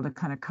we'll be able to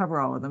kind of cover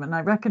all of them. And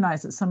I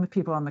recognize that some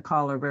people on the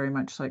call are very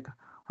much like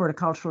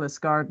horticulturalist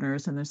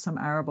gardeners, and there's some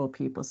arable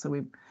people. So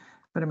we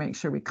better make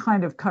sure we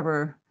kind of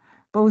cover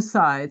both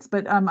sides.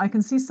 But I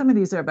can see some of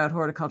these are about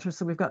horticulture.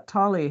 So we've got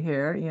Tolly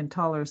here, Ian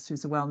Tollers,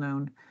 who's a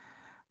well-known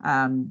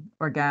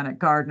organic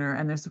gardener,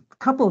 and there's a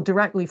couple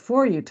directly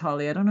for you,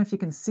 Tolly. I don't know if you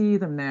can see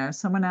them there.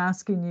 Someone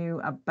asking you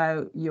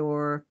about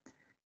your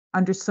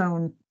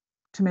undersown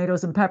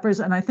tomatoes and peppers,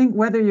 and I think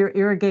whether you're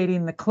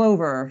irrigating the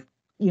clover,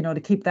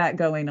 to keep that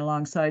going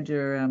alongside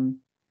your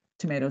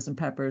tomatoes and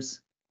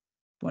peppers.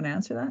 Want to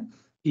answer that?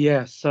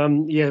 Yes, we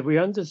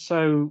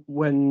undersow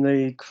when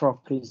the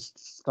crop is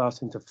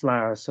starting to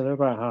flower, so they're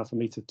about 1/2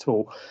 meter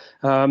tall.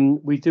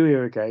 We do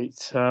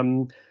irrigate.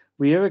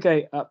 We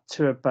irrigate up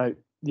to about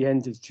the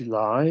end of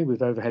July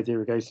with overhead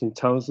irrigation in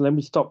tunnels, and then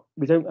we stop.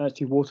 We don't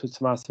actually water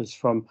tomatoes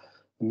from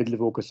the middle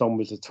of August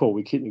onwards at all.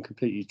 We keep them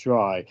completely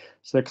dry.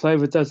 So the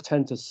clover does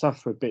tend to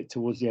suffer a bit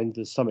towards the end of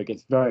the summer. It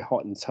gets very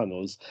hot in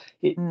tunnels.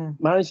 It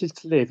manages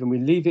to live, and we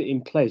leave it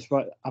in place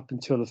right up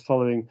until the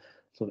following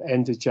sort of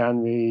end of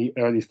January,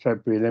 early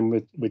February. Then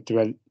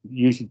we're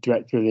usually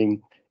direct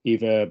drilling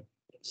either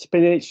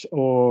spinach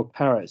or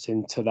carrots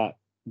into that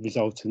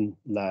resultant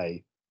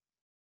lay.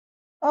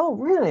 Oh,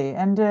 really?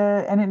 And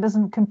it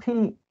doesn't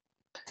compete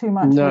too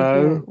much?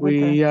 No,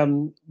 we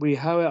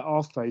hoe it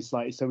off very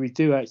slightly, so we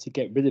do actually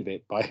get rid of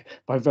it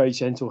by very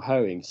gentle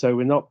hoeing. So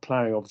we're not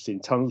ploughing obviously in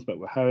tunnels, but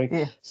we're hoeing.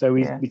 Yeah, so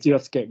we do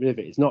have to get rid of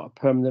it. It's not a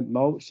permanent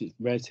mulch. It's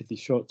relatively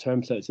short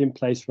term, so it's in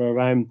place for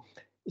around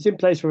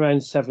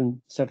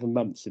 7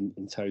 months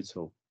in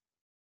total.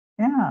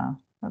 Yeah,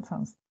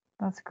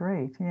 that's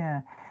great.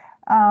 Yeah.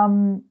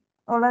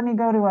 Oh, let me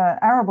go to an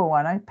arable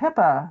one.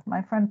 Pippa,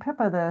 my friend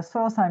Pippa, the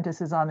soil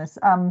scientist, is on this.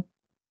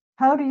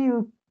 How do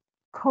you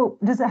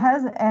cope?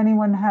 Has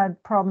anyone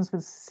had problems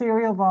with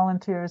serial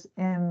volunteers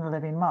in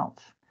Living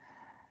Mulch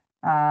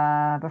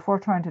before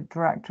trying to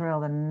direct drill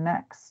the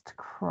next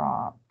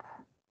crop?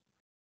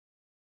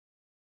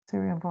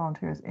 cereal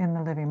volunteers in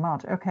the living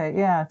mulch. Okay,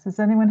 yeah. Has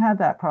anyone had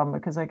that problem?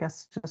 Because I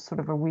guess just sort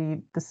of a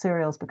weed, the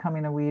cereal's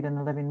becoming a weed in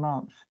the living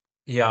mulch.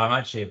 Yeah, I'm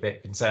actually a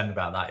bit concerned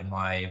about that in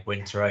my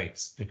winter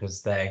oats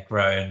because they're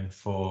grown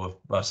for,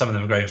 well, some of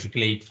them are grown for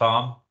Glebe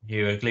Farm,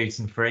 who are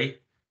gluten free.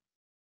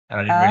 And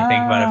I didn't really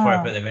think about it before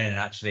I put them in, and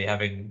actually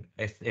having,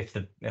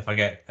 if I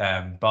get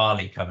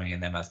barley coming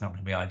in them, that's not going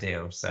to be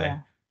ideal. So Yeah.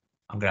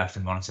 I'm going to have to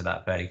monitor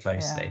that fairly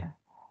closely. Yeah.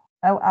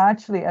 Oh,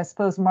 actually, I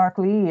suppose Mark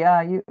Lee,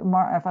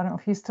 Mark, I don't know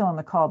if he's still on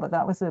the call, but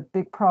that was a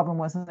big problem,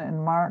 wasn't it,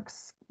 in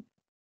Mark's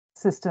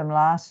system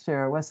last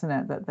year, wasn't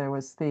it? That there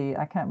was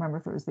I can't remember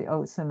if it was the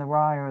oats and the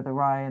rye or the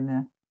rye and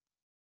the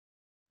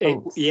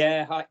oats.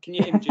 Yeah, hi, can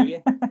you hear me,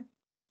 Julia?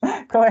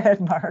 Go ahead,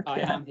 Mark.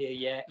 I am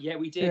here, yeah,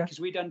 we did, because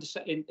we'd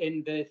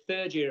in the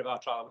third year of our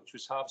trial, which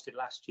was harvested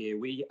last year,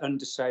 we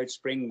undersowed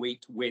spring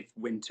wheat with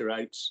winter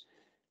oats,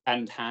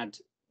 and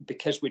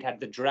because we'd had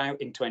the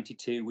drought in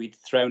 22, we'd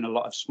thrown a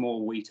lot of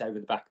small wheat over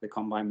the back of the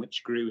combine,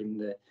 which grew in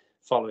the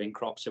following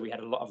crop. So we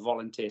had a lot of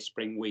volunteer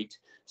spring wheat.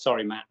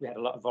 Sorry, Matt, we had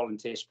a lot of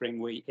volunteer spring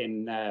wheat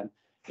in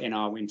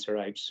our winter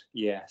oats.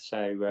 Yeah,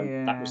 so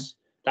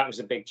that was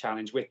a big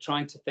challenge. We're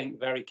trying to think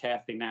very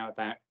carefully now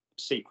about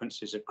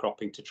sequences of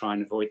cropping to try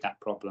and avoid that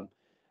problem.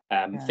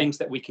 Things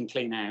that we can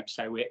clean out.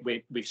 So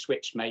we've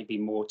switched maybe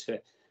more to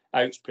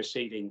oats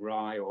preceding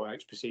rye or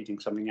oats preceding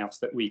something else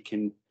that we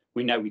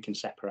know we can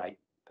separate.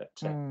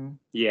 But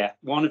yeah,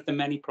 one of the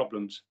many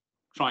problems.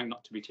 Trying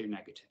not to be too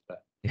negative,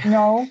 but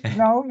no,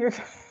 you're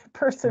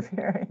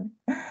persevering.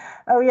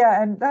 Oh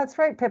yeah, and that's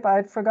right, Pip.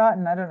 I'd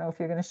forgotten. I don't know if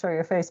you're going to show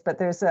your face, but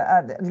there's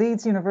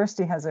Leeds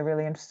University has a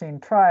really interesting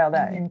trial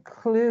that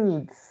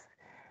includes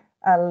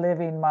a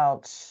living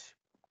mulch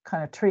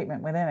kind of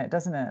treatment within it,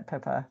 doesn't it,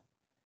 Pippa?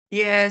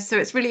 Yeah, so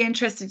it's really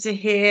interesting to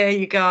hear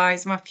you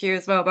guys, Matthew,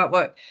 as well, about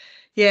what.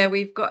 Yeah,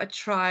 we've got a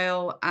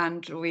trial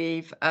and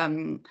we've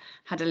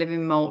had a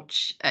living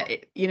mulch.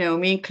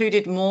 We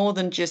included more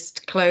than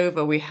just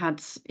clover. We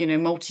had,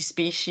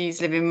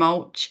 multi-species living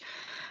mulch.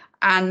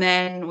 And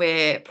then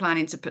we're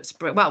planning to put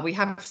we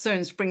have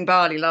sown spring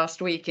barley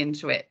last week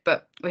into it,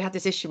 but we had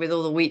this issue with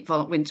all the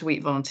winter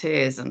wheat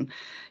volunteers and,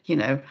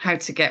 how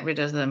to get rid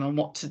of them and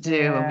what to do.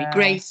 Yeah. And we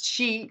grazed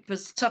sheep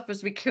as tough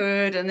as we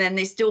could. And then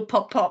they still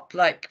pop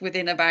like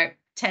within about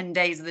 10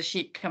 days of the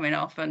sheep coming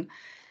off. And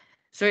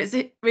so it's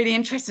really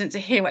interesting to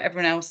hear what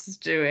everyone else is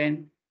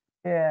doing.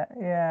 Yeah.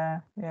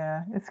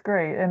 It's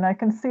great. And I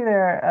can see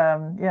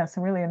there,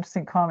 some really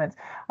interesting comments.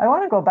 I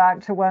want to go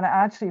back to one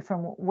actually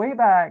from way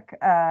back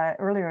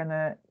earlier in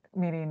the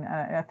meeting.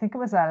 I think it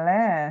was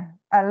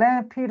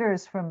Alain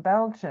Peters from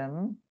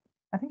Belgium.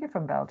 I think you're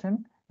from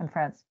Belgium and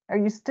France. Are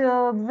you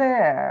still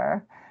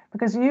there?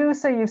 Because you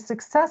say you've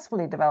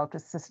successfully developed a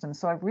system,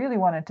 so I really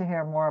wanted to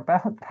hear more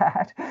about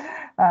that.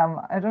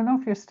 I don't know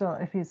if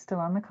he's still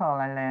on the call,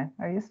 Alain.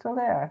 Are you still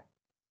there?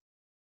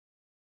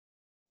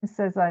 He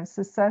says, I've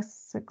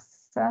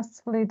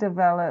successfully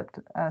developed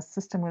a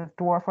system with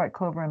dwarf white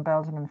clover in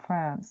Belgium and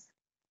France.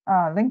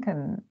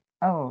 Lincoln's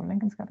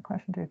got a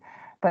question too.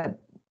 But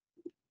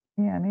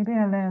yeah, maybe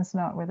Alain's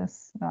not with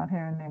us, not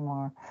here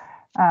anymore.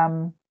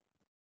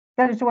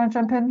 Did you want to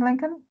jump in,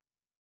 Lincoln?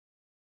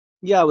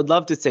 Yeah, I would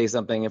love to say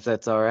something if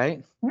that's all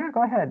right. Yeah,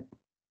 go ahead.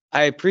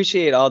 I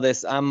appreciate all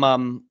this.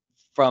 I'm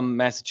from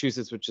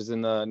Massachusetts, which is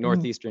in the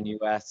northeastern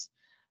U.S.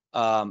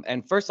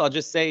 And first, I'll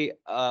just say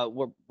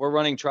we're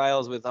running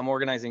trials I'm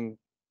organizing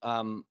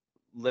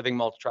living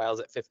mulch trials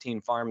at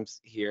 15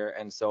 farms here.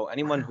 And so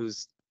anyone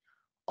who's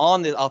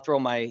on this, I'll throw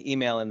my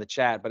email in the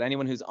chat, but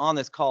anyone who's on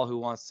this call who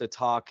wants to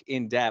talk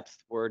in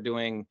depth, we're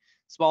doing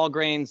small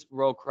grains,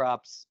 row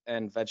crops,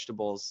 and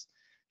vegetables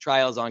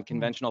trials on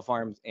conventional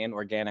farms and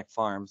organic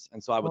farms.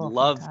 And so I would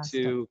love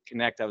to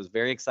connect. I was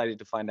very excited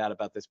to find out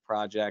about this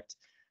project.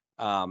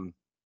 I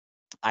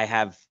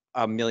have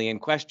a million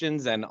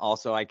questions, and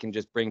also I can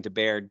just bring to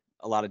bear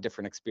a lot of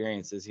different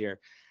experiences here.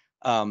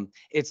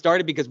 It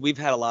started because we've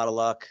had a lot of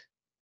luck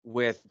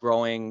with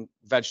growing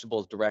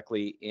vegetables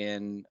directly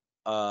in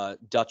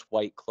Dutch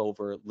white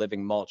clover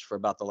living mulch for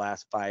about the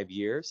last 5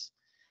 years.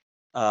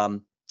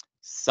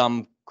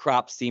 Some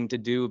crops seem to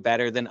do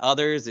better than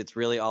others. It's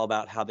really all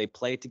about how they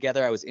play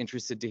together. I was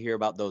interested to hear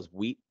about those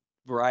wheat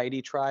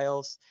variety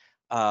trials.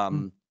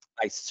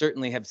 I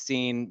certainly have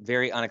seen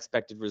very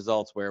unexpected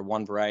results where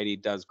one variety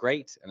does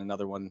great and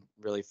another one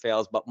really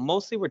fails. But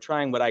mostly we're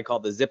trying what I call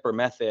the zipper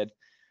method,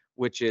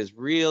 which is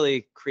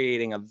really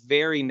creating a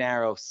very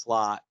narrow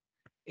slot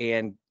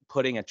and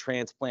putting a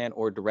transplant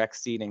or direct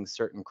seeding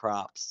certain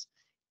crops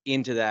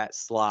into that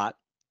slot.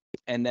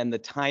 And then the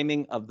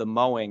timing of the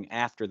mowing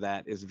after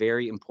that is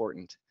very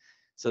important.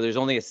 So there's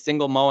only a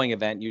single mowing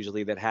event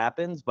usually that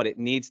happens, but it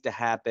needs to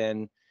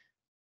happen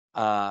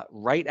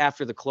right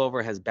after the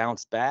clover has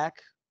bounced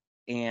back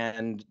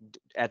and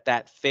at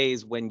that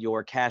phase when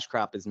your cash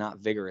crop is not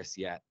vigorous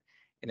yet.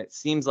 And it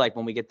seems like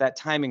when we get that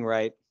timing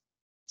right,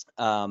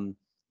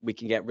 we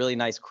can get really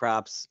nice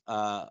crops,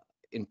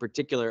 in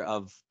particular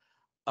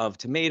of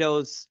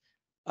tomatoes,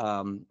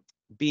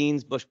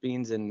 beans, bush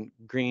beans, and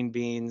green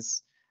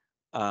beans,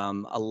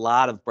 a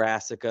lot of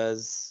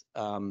brassicas,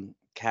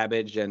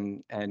 cabbage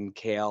and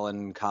kale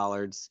and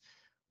collards.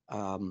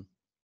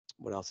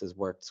 What else has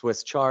worked?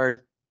 Swiss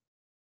chard,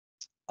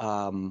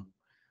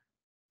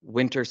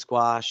 winter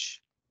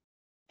squash,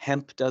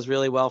 hemp does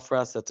really well for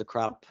us. That's a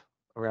crop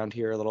around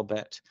here a little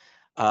bit.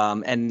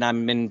 And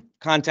I'm in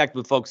contact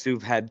with folks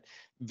who've had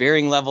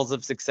varying levels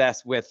of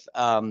success with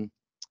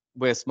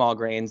small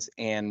grains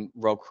and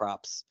row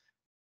crops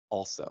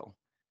also.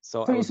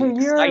 So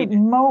you're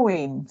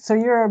mowing. So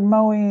you're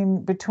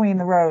mowing between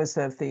the rows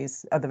of the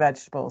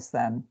vegetables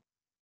then.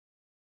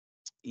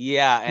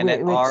 Yeah, and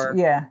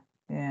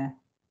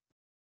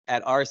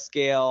at our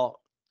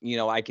scale, you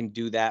know, I can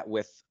do that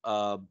with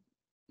a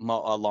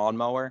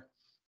lawnmower.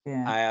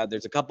 Yeah.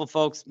 There's a couple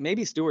folks,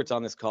 maybe Stuart's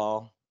on this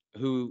call,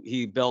 who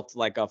he built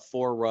like a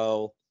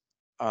 4-row.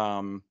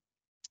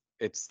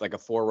 It's like a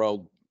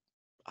 4-row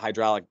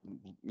hydraulic,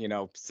 you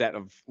know, set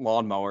of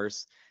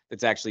lawnmowers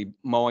that's actually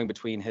mowing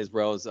between his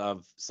rows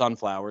of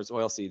sunflowers,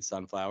 oilseed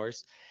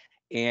sunflowers.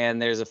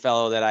 And there's a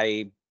fellow that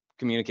I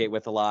communicate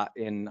with a lot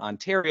in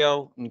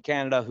Ontario, in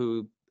Canada,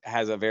 who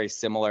has a very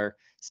similar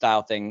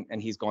style thing,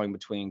 and he's going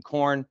between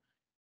corn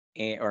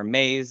or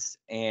maize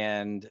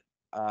and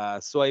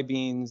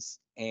soybeans,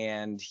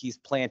 and he's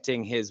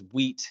planting his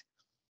wheat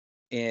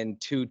in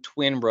 2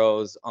 twin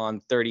rows on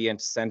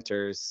 30-inch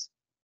centers.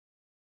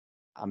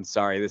 I'm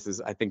sorry, this is,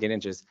 I think, in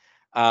inches.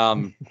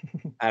 I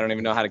don't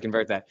even know how to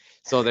convert that.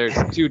 So there's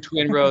 2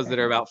 twin rows that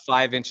are about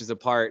 5 inches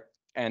apart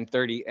and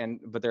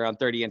but they're on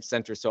 30-inch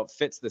centers, so it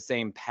fits the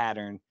same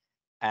pattern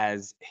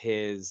as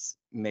his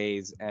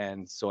maize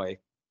and soy.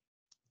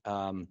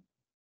 So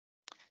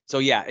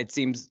yeah, it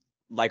seems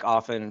like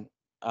often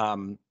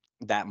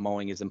that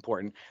mowing is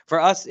important. For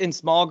us in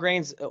small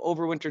grains,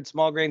 overwintered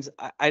small grains,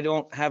 I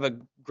don't have a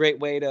great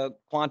way to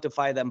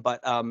quantify them,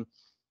 but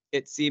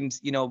it seems,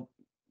 you know,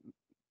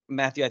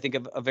 Matthew, I think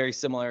of a very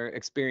similar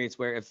experience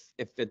where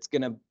if it's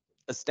going to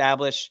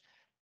establish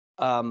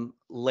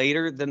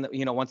later than,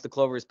 you know, once the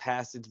clover is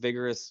past its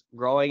vigorous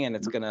growing, and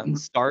it's going to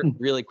start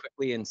really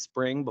quickly in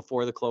spring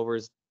before the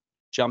clover's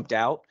jumped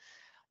out,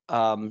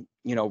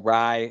 you know,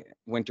 rye,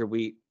 winter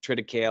wheat,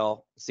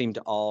 triticale seem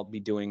to all be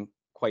doing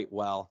quite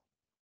well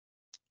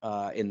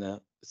in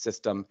the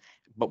system.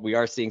 But we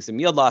are seeing some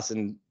yield loss,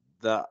 and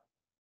the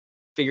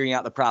figuring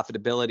out the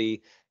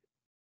profitability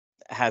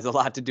has a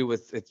lot to do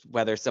with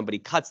whether somebody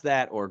cuts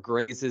that or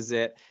grazes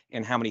it,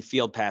 and how many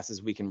field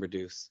passes we can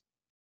reduce.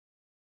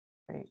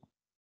 Great.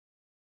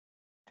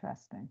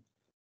 Interesting.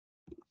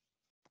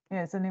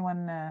 Yeah, has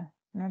anyone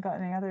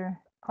got any other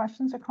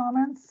questions or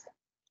comments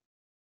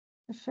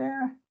to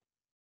share?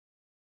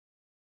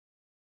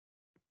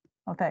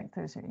 Oh, thanks.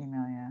 There's your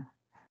email, yeah.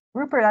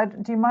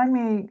 Rupert, do you mind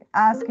me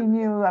asking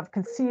you, I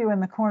can see you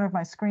in the corner of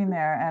my screen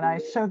there, and I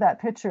showed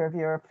that picture of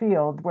your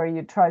field where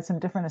you tried some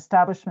different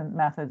establishment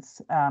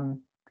methods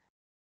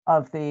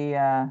of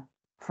the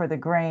for the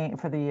grain,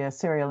 for the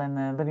cereal in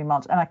the living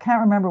mulch, and I can't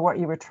remember what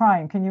you were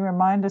trying. Can you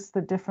remind us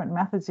the different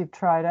methods you've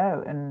tried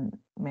out and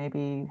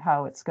maybe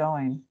how it's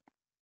going?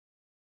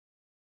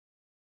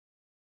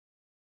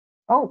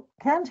 Oh,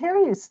 can't hear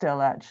you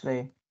still,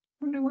 actually.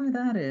 Wonder why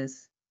that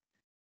is.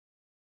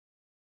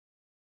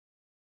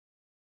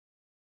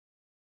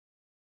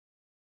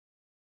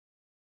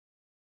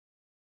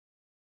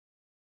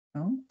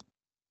 Oh.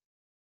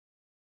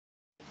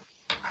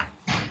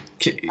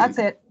 That's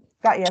it.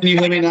 Got you. Can you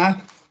hear me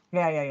now?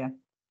 Yeah.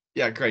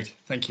 Yeah, great.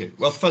 Thank you.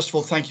 Well, first of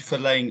all, thank you for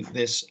laying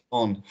this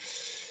on.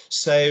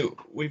 So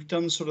we've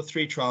done sort of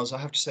 3 trials. I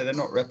have to say they're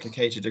not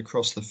replicated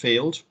across the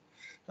field,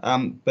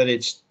 but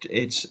it's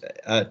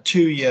 2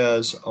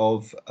 years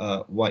of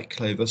white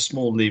clover,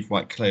 small leaf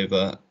white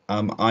clover.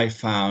 I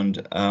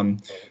found,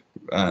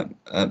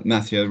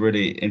 Matthew, I'm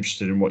really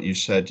interested in what you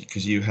said,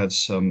 because you had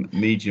some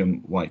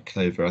medium white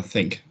clover. I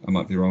think I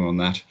might be wrong on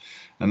that.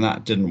 And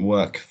that didn't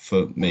work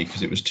for me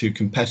because it was too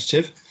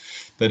competitive.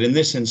 But in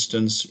this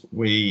instance,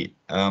 we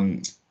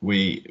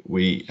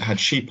had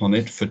sheep on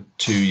it for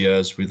 2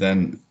 years. We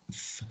then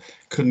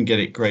couldn't get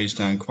it grazed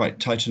down quite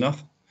tight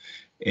enough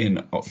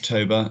in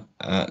October,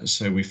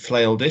 so we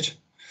flailed it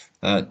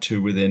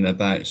to within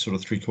about sort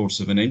of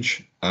 3/4 of an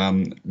inch,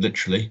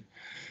 literally.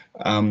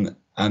 And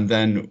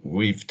then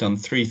we've done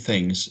 3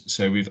 things.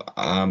 So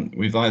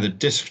we've either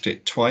disked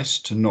it twice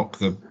to knock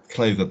the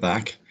clover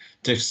back,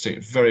 disked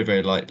it very,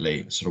 very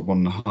lightly, sort of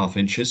 1.5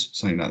 inches,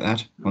 something like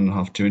that,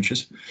 1.5, 2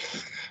 inches.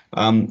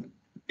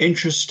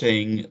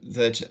 Interesting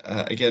that,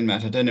 again,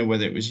 Matt, I don't know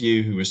whether it was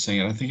you who was saying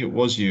it, I think it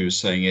was you who was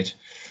saying it,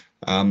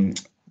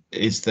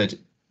 is that,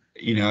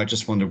 you know, I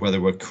just wonder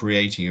whether we're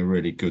creating a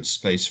really good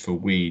space for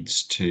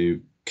weeds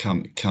to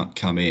come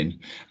in.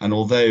 And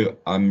although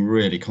I'm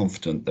really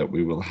confident that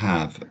we will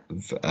have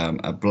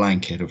a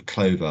blanket of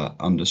clover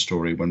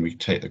understory when we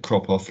take the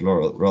crop off,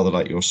 rather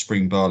like your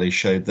spring barley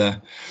showed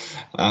there,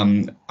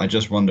 I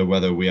just wonder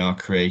whether we are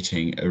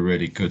creating a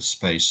really good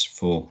space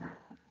for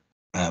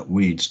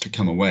weeds to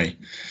come away.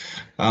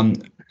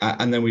 And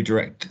then we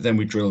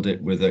drilled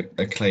it with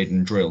a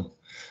Claydon drill.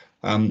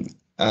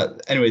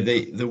 Anyway,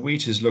 the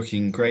wheat is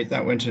looking great.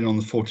 That went in on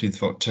the 14th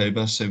of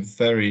October, so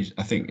very,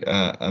 I think,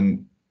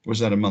 was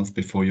that a month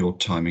before your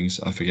timings?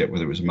 I forget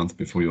whether it was a month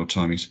before your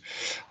timings.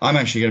 I'm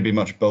actually going to be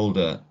much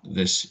bolder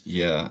this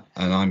year,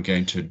 and I'm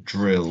going to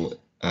drill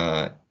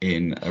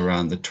in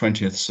around the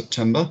 20th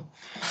September.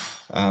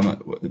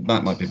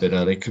 That might be a bit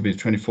early, it could be the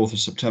 24th of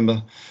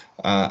September,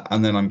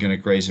 and then I'm going to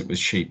graze it with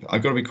sheep.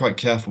 I've got to be quite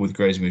careful with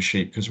grazing with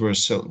sheep because we're a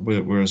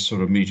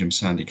sort of medium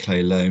sandy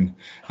clay loam,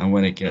 and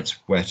when it gets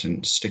wet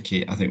and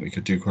sticky, I think we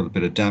could do quite a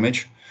bit of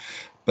damage.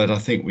 But I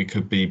think we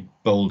could be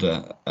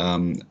bolder,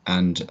 and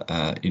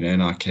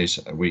in our case,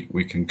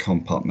 we can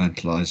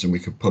compartmentalise, and we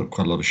could put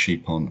quite a lot of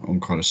sheep on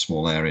quite a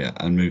small area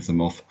and move them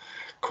off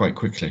quite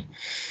quickly.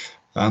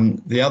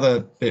 The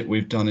other bit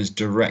we've done is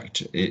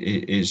direct,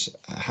 is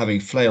having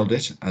flailed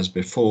it as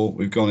before,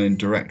 we've gone in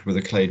direct with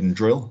a Claydon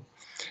drill,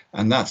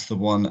 and that's the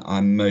one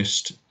I'm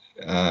most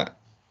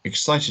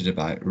excited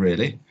about,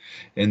 really,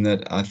 in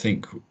that I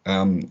think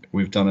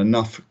we've done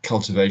enough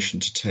cultivation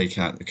to take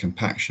out the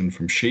compaction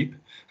from sheep,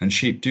 and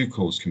sheep do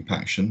cause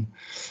compaction,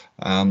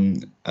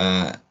 and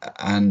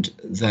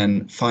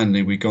then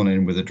finally we've gone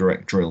in with a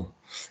direct drill,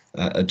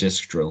 a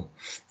disc drill.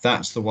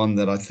 That's the one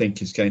that I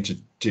think is going to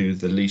do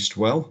the least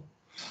well,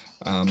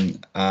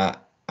 but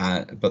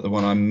the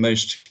one I'm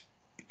most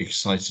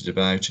excited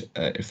about,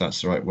 if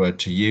that's the right word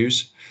to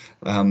use,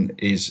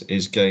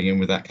 is going in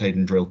with that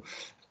Claydon drill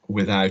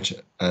without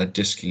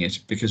disking it,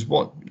 because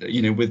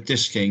with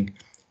disking,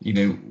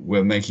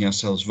 we're making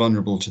ourselves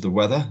vulnerable to the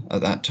weather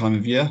at that time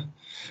of year,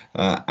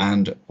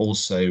 and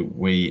also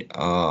we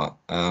are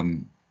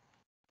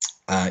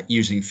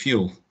using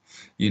fuel,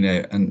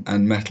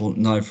 and metal,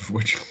 neither of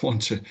which I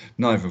want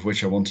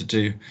to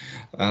do,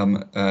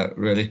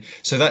 really.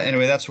 So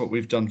that's what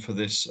we've done for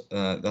this.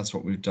 That's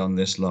what we've done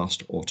this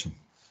last autumn.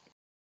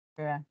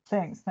 Yeah,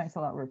 thanks a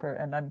lot, Rupert.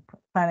 And I'm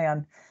planning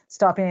on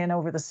stopping in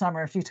over the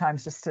summer a few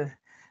times just to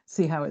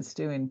see how it's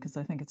doing, because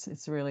I think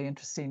it's really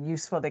interesting,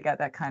 useful to get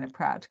that kind of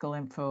practical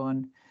info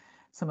on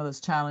some of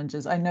those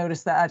challenges. I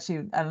noticed that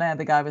actually Alain,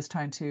 the guy I was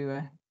trying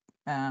to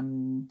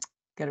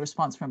get a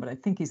response from, but I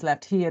think he's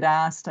left. He had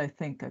asked, I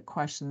think, a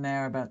question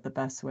there about the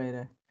best way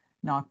to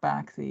knock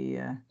back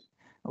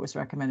what was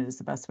recommended as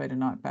the best way to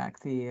knock back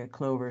the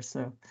clover.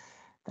 So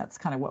that's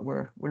kind of what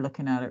we're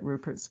looking at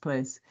Rupert's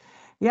place.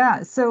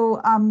 Yeah,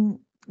 so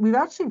we've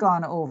actually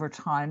gone over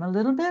time a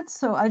little bit,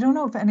 so I don't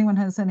know if anyone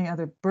has any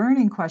other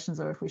burning questions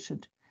or if we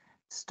should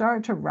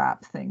start to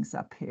wrap things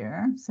up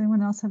here. Does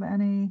anyone else have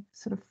any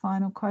sort of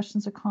final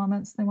questions or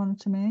comments they wanted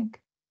to make?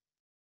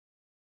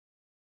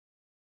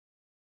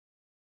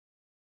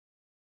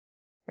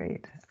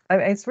 Great.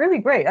 It's really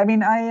great. I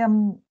mean,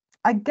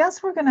 I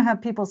guess we're going to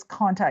have people's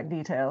contact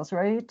details,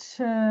 right?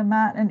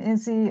 Matt and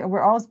Izzy,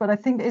 but I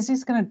think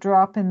Izzy's going to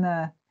drop in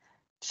the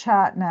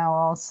chat now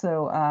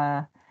also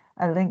a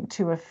link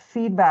to a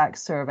feedback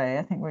survey,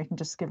 I think, where you can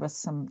just give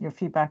us your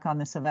feedback on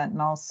this event,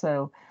 and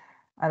also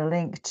a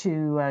link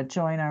to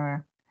join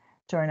our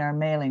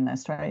mailing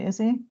list, right,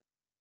 Izzy?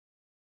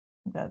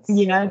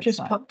 I've just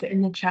popped it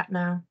in the chat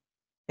now.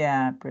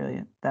 Yeah,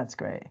 brilliant. That's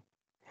great.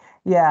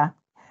 Yeah.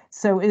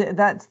 So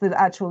that's the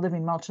actual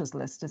Living Mulches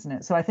list, isn't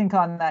it? So I think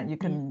on that you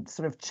can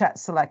sort of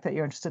select that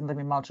you're interested in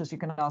Living Mulches. You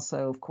can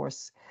also, of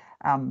course,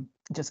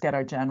 just get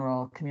our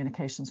general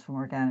communications from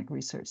Organic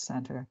Research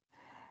Centre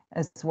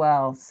as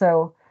well.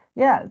 So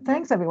yeah,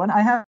 thanks everyone.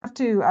 I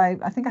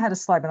think I had a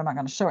slide, but I'm not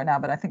going to show it now,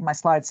 but I think my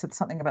slide said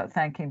something about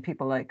thanking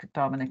people like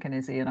Dominic and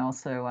Izzy, and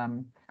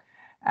also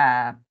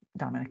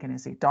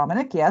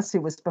Dominic, yes,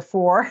 who was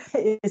before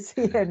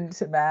Izzy and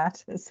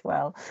Matt as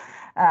well.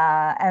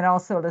 And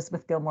also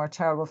Elizabeth Gilmore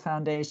Charitable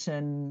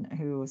Foundation,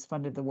 who has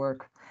funded the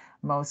work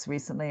most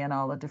recently, and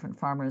all the different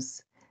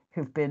farmers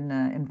who've been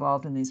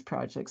involved in these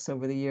projects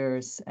over the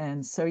years.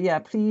 And so, yeah,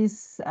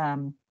 please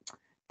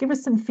give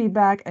us some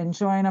feedback and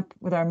join up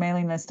with our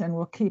mailing list, and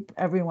we'll keep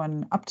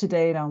everyone up to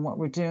date on what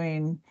we're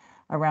doing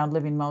around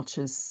Living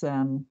Mulches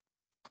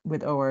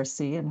with ORC,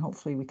 and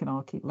hopefully we can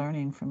all keep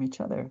learning from each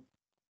other.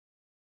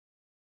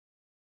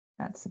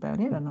 That's about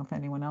it. I don't know if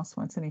anyone else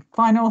wants any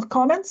final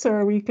comments,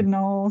 or we can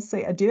all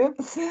say adieu.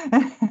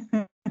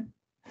 Could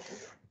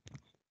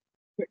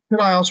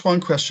I ask one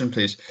question,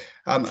 please?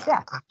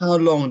 Yeah. How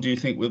long do you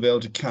think we'll be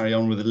able to carry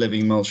on with the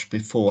living mulch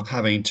before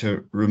having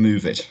to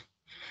remove it?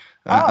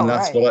 And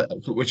that's right.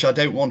 which I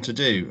don't want to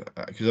do,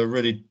 because I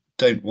really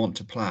don't want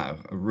to plough.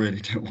 I really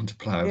don't want to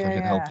plough if I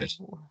can help it.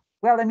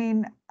 Well, I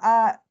mean,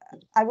 I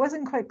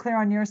wasn't quite clear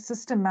on your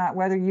system, Matt,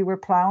 whether you were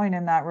ploughing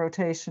in that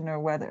rotation, or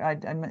whether I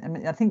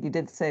think you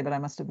did say, but I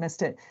must have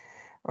missed it,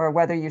 or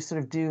whether you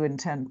sort of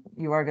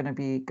you are going to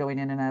be going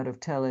in and out of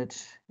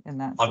tillage in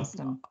that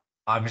system.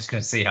 I'm just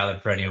going to see how the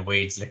perennial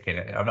weeds look in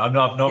it. I've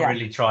not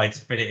really tried to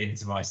fit it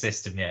into my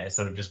system yet. It's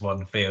sort of just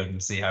one field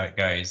and see how it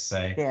goes.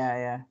 So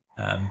yeah.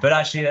 But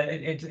actually,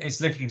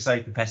 it's looking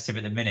so competitive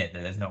at the minute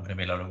that there's not going to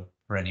be a lot of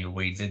perennial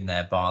weeds in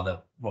there,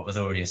 bar what was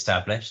already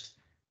established.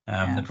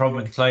 The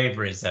problem with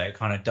clover is that it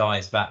kind of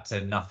dies back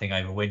to nothing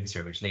over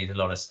winter, which leaves a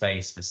lot of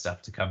space for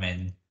stuff to come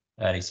in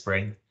early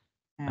spring.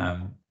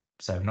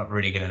 So I'm not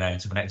really going to know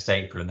until next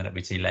April, and then it'll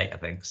be too late, I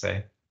think.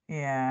 So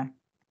yeah.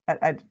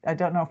 I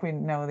don't know if we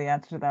know the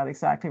answer to that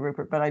exactly,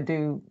 Rupert, but I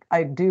do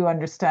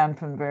understand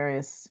from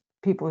various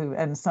people who,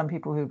 and some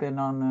people who've been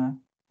on the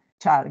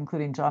chat,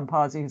 including John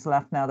Pawsey, who's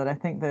left now, that I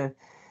think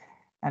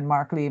and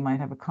Mark Lee might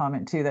have a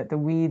comment too, that the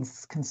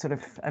weeds can sort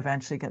of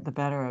eventually get the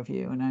better of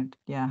you. And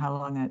yeah, how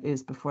long that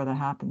is before that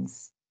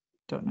happens,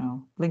 don't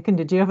know. Lincoln,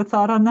 did you have a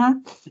thought on that?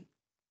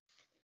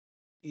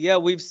 Yeah,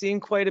 we've seen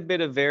quite a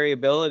bit of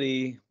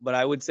variability, but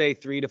I would say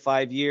 3 to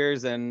 5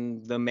 years.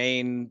 And the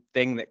main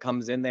thing that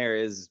comes in there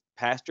is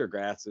pasture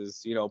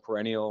grasses,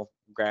 perennial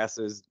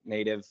grasses,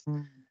 native.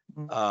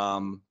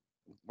 Mm-hmm.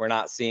 We're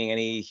not seeing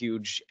any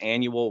huge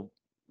annual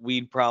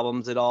weed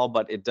problems at all,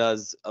 but it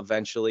does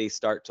eventually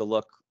start to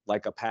look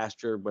like a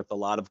pasture with a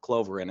lot of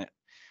clover in it.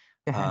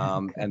 Okay.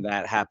 And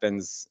that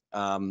happens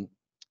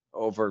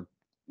over,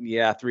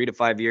 3 to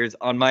 5 years.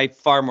 On my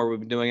farm where we've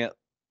been doing it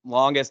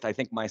longest, I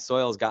think my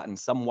soil's gotten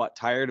somewhat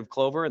tired of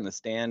clover and the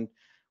stand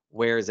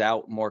wears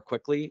out more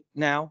quickly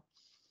now.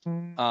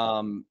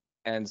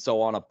 And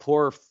so on a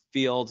poor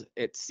field,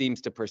 it seems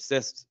to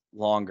persist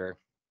longer,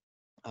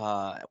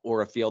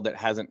 or a field that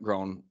hasn't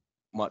grown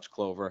much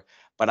clover.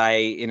 But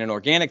in an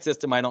organic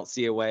system, I don't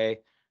see a way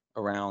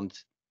around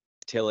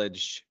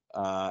tillage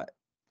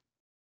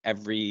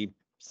every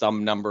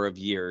some number of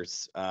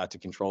years to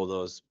control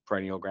those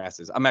perennial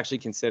grasses. I'm actually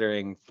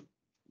considering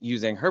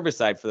using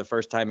herbicide for the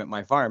first time at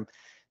my farm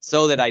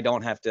so that I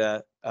don't have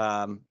to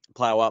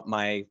plow up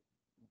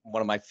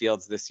one of my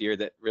fields this year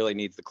that really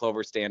needs the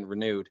clover stand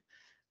renewed.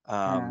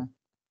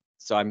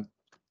 So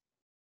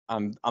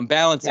I'm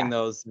balancing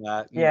those.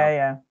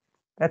 Yeah.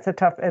 That's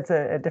it's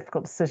a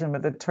difficult decision,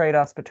 but the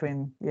trade-offs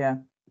between,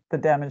 the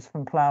damage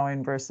from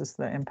plowing versus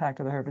the impact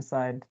of the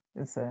herbicide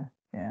is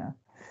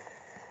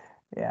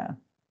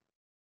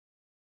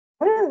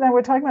Now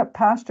we're talking about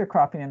pasture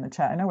cropping in the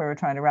chat. I know we were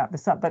trying to wrap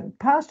this up, but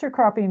pasture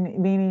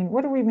cropping meaning,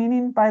 what are we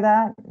meaning by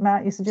that?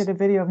 Matt, you suggested a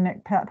video of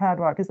Nick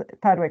Padwick.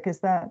 Is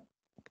that?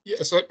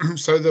 Yeah, so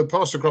the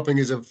pasture cropping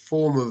is a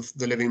form of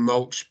the living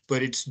mulch,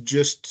 but it's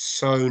just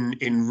sown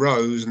in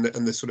rows, and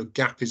the sort of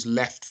gap is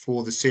left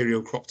for the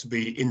cereal crop to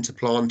be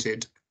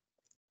interplanted.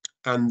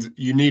 And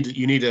you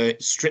need a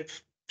strip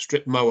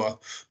mower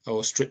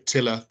or strip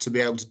tiller to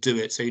be able to do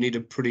it. So you need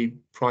a pretty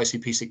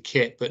pricey piece of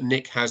kit. But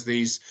Nick has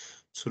these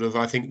sort of,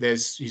 I think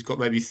he's got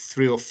maybe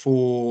 3 or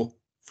 4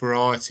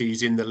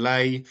 varieties in the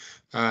lay.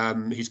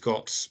 He's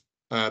got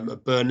a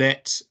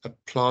burnet, a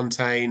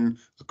plantain,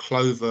 a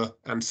clover,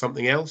 and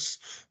something else.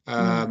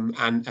 And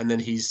then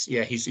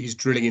he's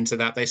drilling into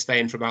that. They stay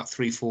in for about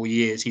 3-4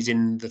 years. He's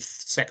in the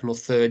 2nd or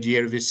 3rd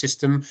year of his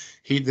system.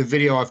 The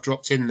video I've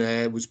dropped in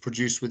there was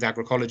produced with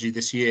Agroecology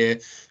this year.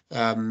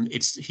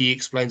 He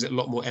explains it a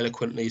lot more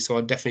eloquently, so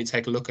I'd definitely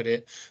take a look at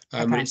it.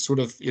 But it's sort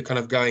of, you're kind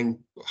of going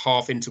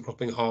half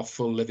intercropping, half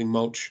full living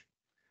mulch.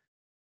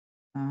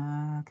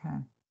 Okay.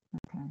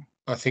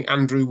 I think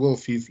Andrew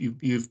Wolf,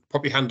 you've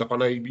popped your hand up. I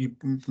know you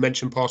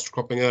mentioned pasture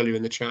cropping earlier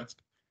in the chat.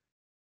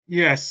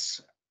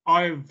 Yes,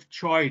 I've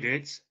tried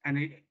it,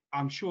 and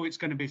I'm sure it's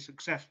going to be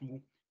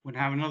successful when I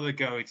have another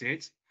go at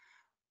it.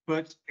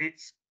 But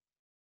it's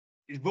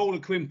roller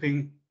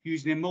crimping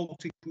using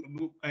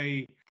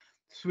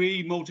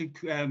three multi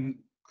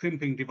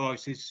crimping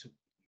devices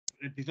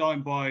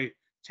designed by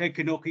Ted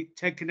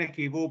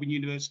Konecki of Auburn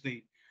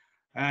University,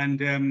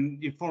 and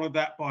you follow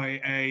that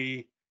by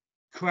a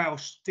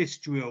Kraus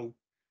disc drill.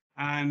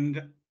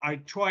 And I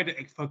tried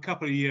it for a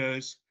couple of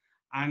years,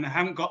 and I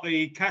haven't got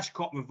the cash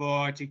crop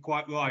variety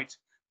quite right.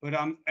 But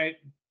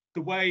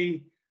the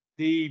way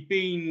the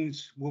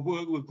beans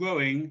were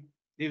growing,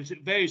 it was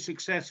very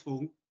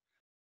successful.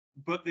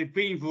 But the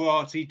bean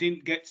variety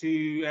didn't get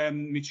to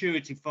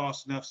maturity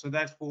fast enough, so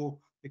therefore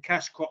the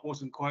cash crop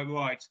wasn't quite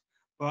right.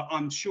 But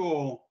I'm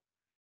sure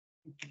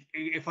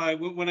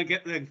when I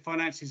get the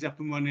finances up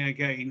and running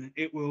again,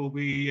 it will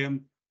be.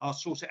 I'll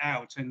sort it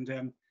out,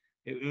 and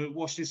it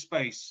watch this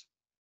space.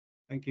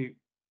 Thank you.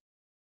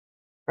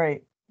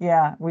 Great.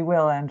 Yeah, we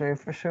will, Andrew,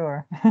 for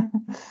sure.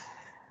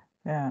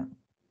 Yeah.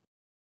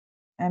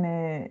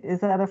 And is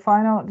that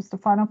just a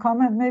final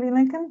comment, maybe,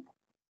 Lincoln?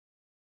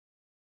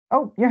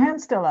 Oh, your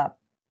hand's still up.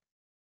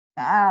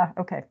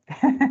 Okay.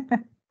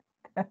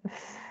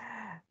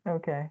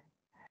 Okay.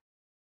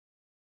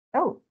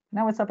 Oh,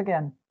 now it's up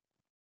again.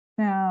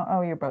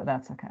 Now, you're both.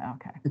 That's okay.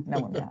 Okay. No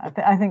one.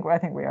 I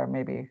think we are.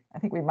 Maybe. I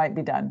think we might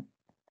be done.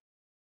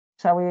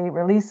 Shall we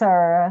release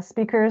our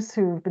speakers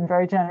who've been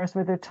very generous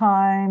with their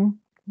time,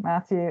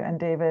 Matthew and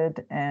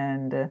David,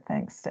 and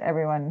thanks to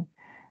everyone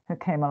who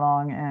came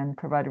along and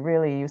provided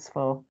really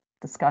useful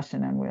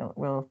discussion, and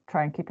we'll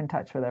try and keep in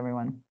touch with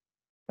everyone.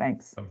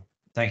 Thanks.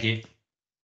 Thank you.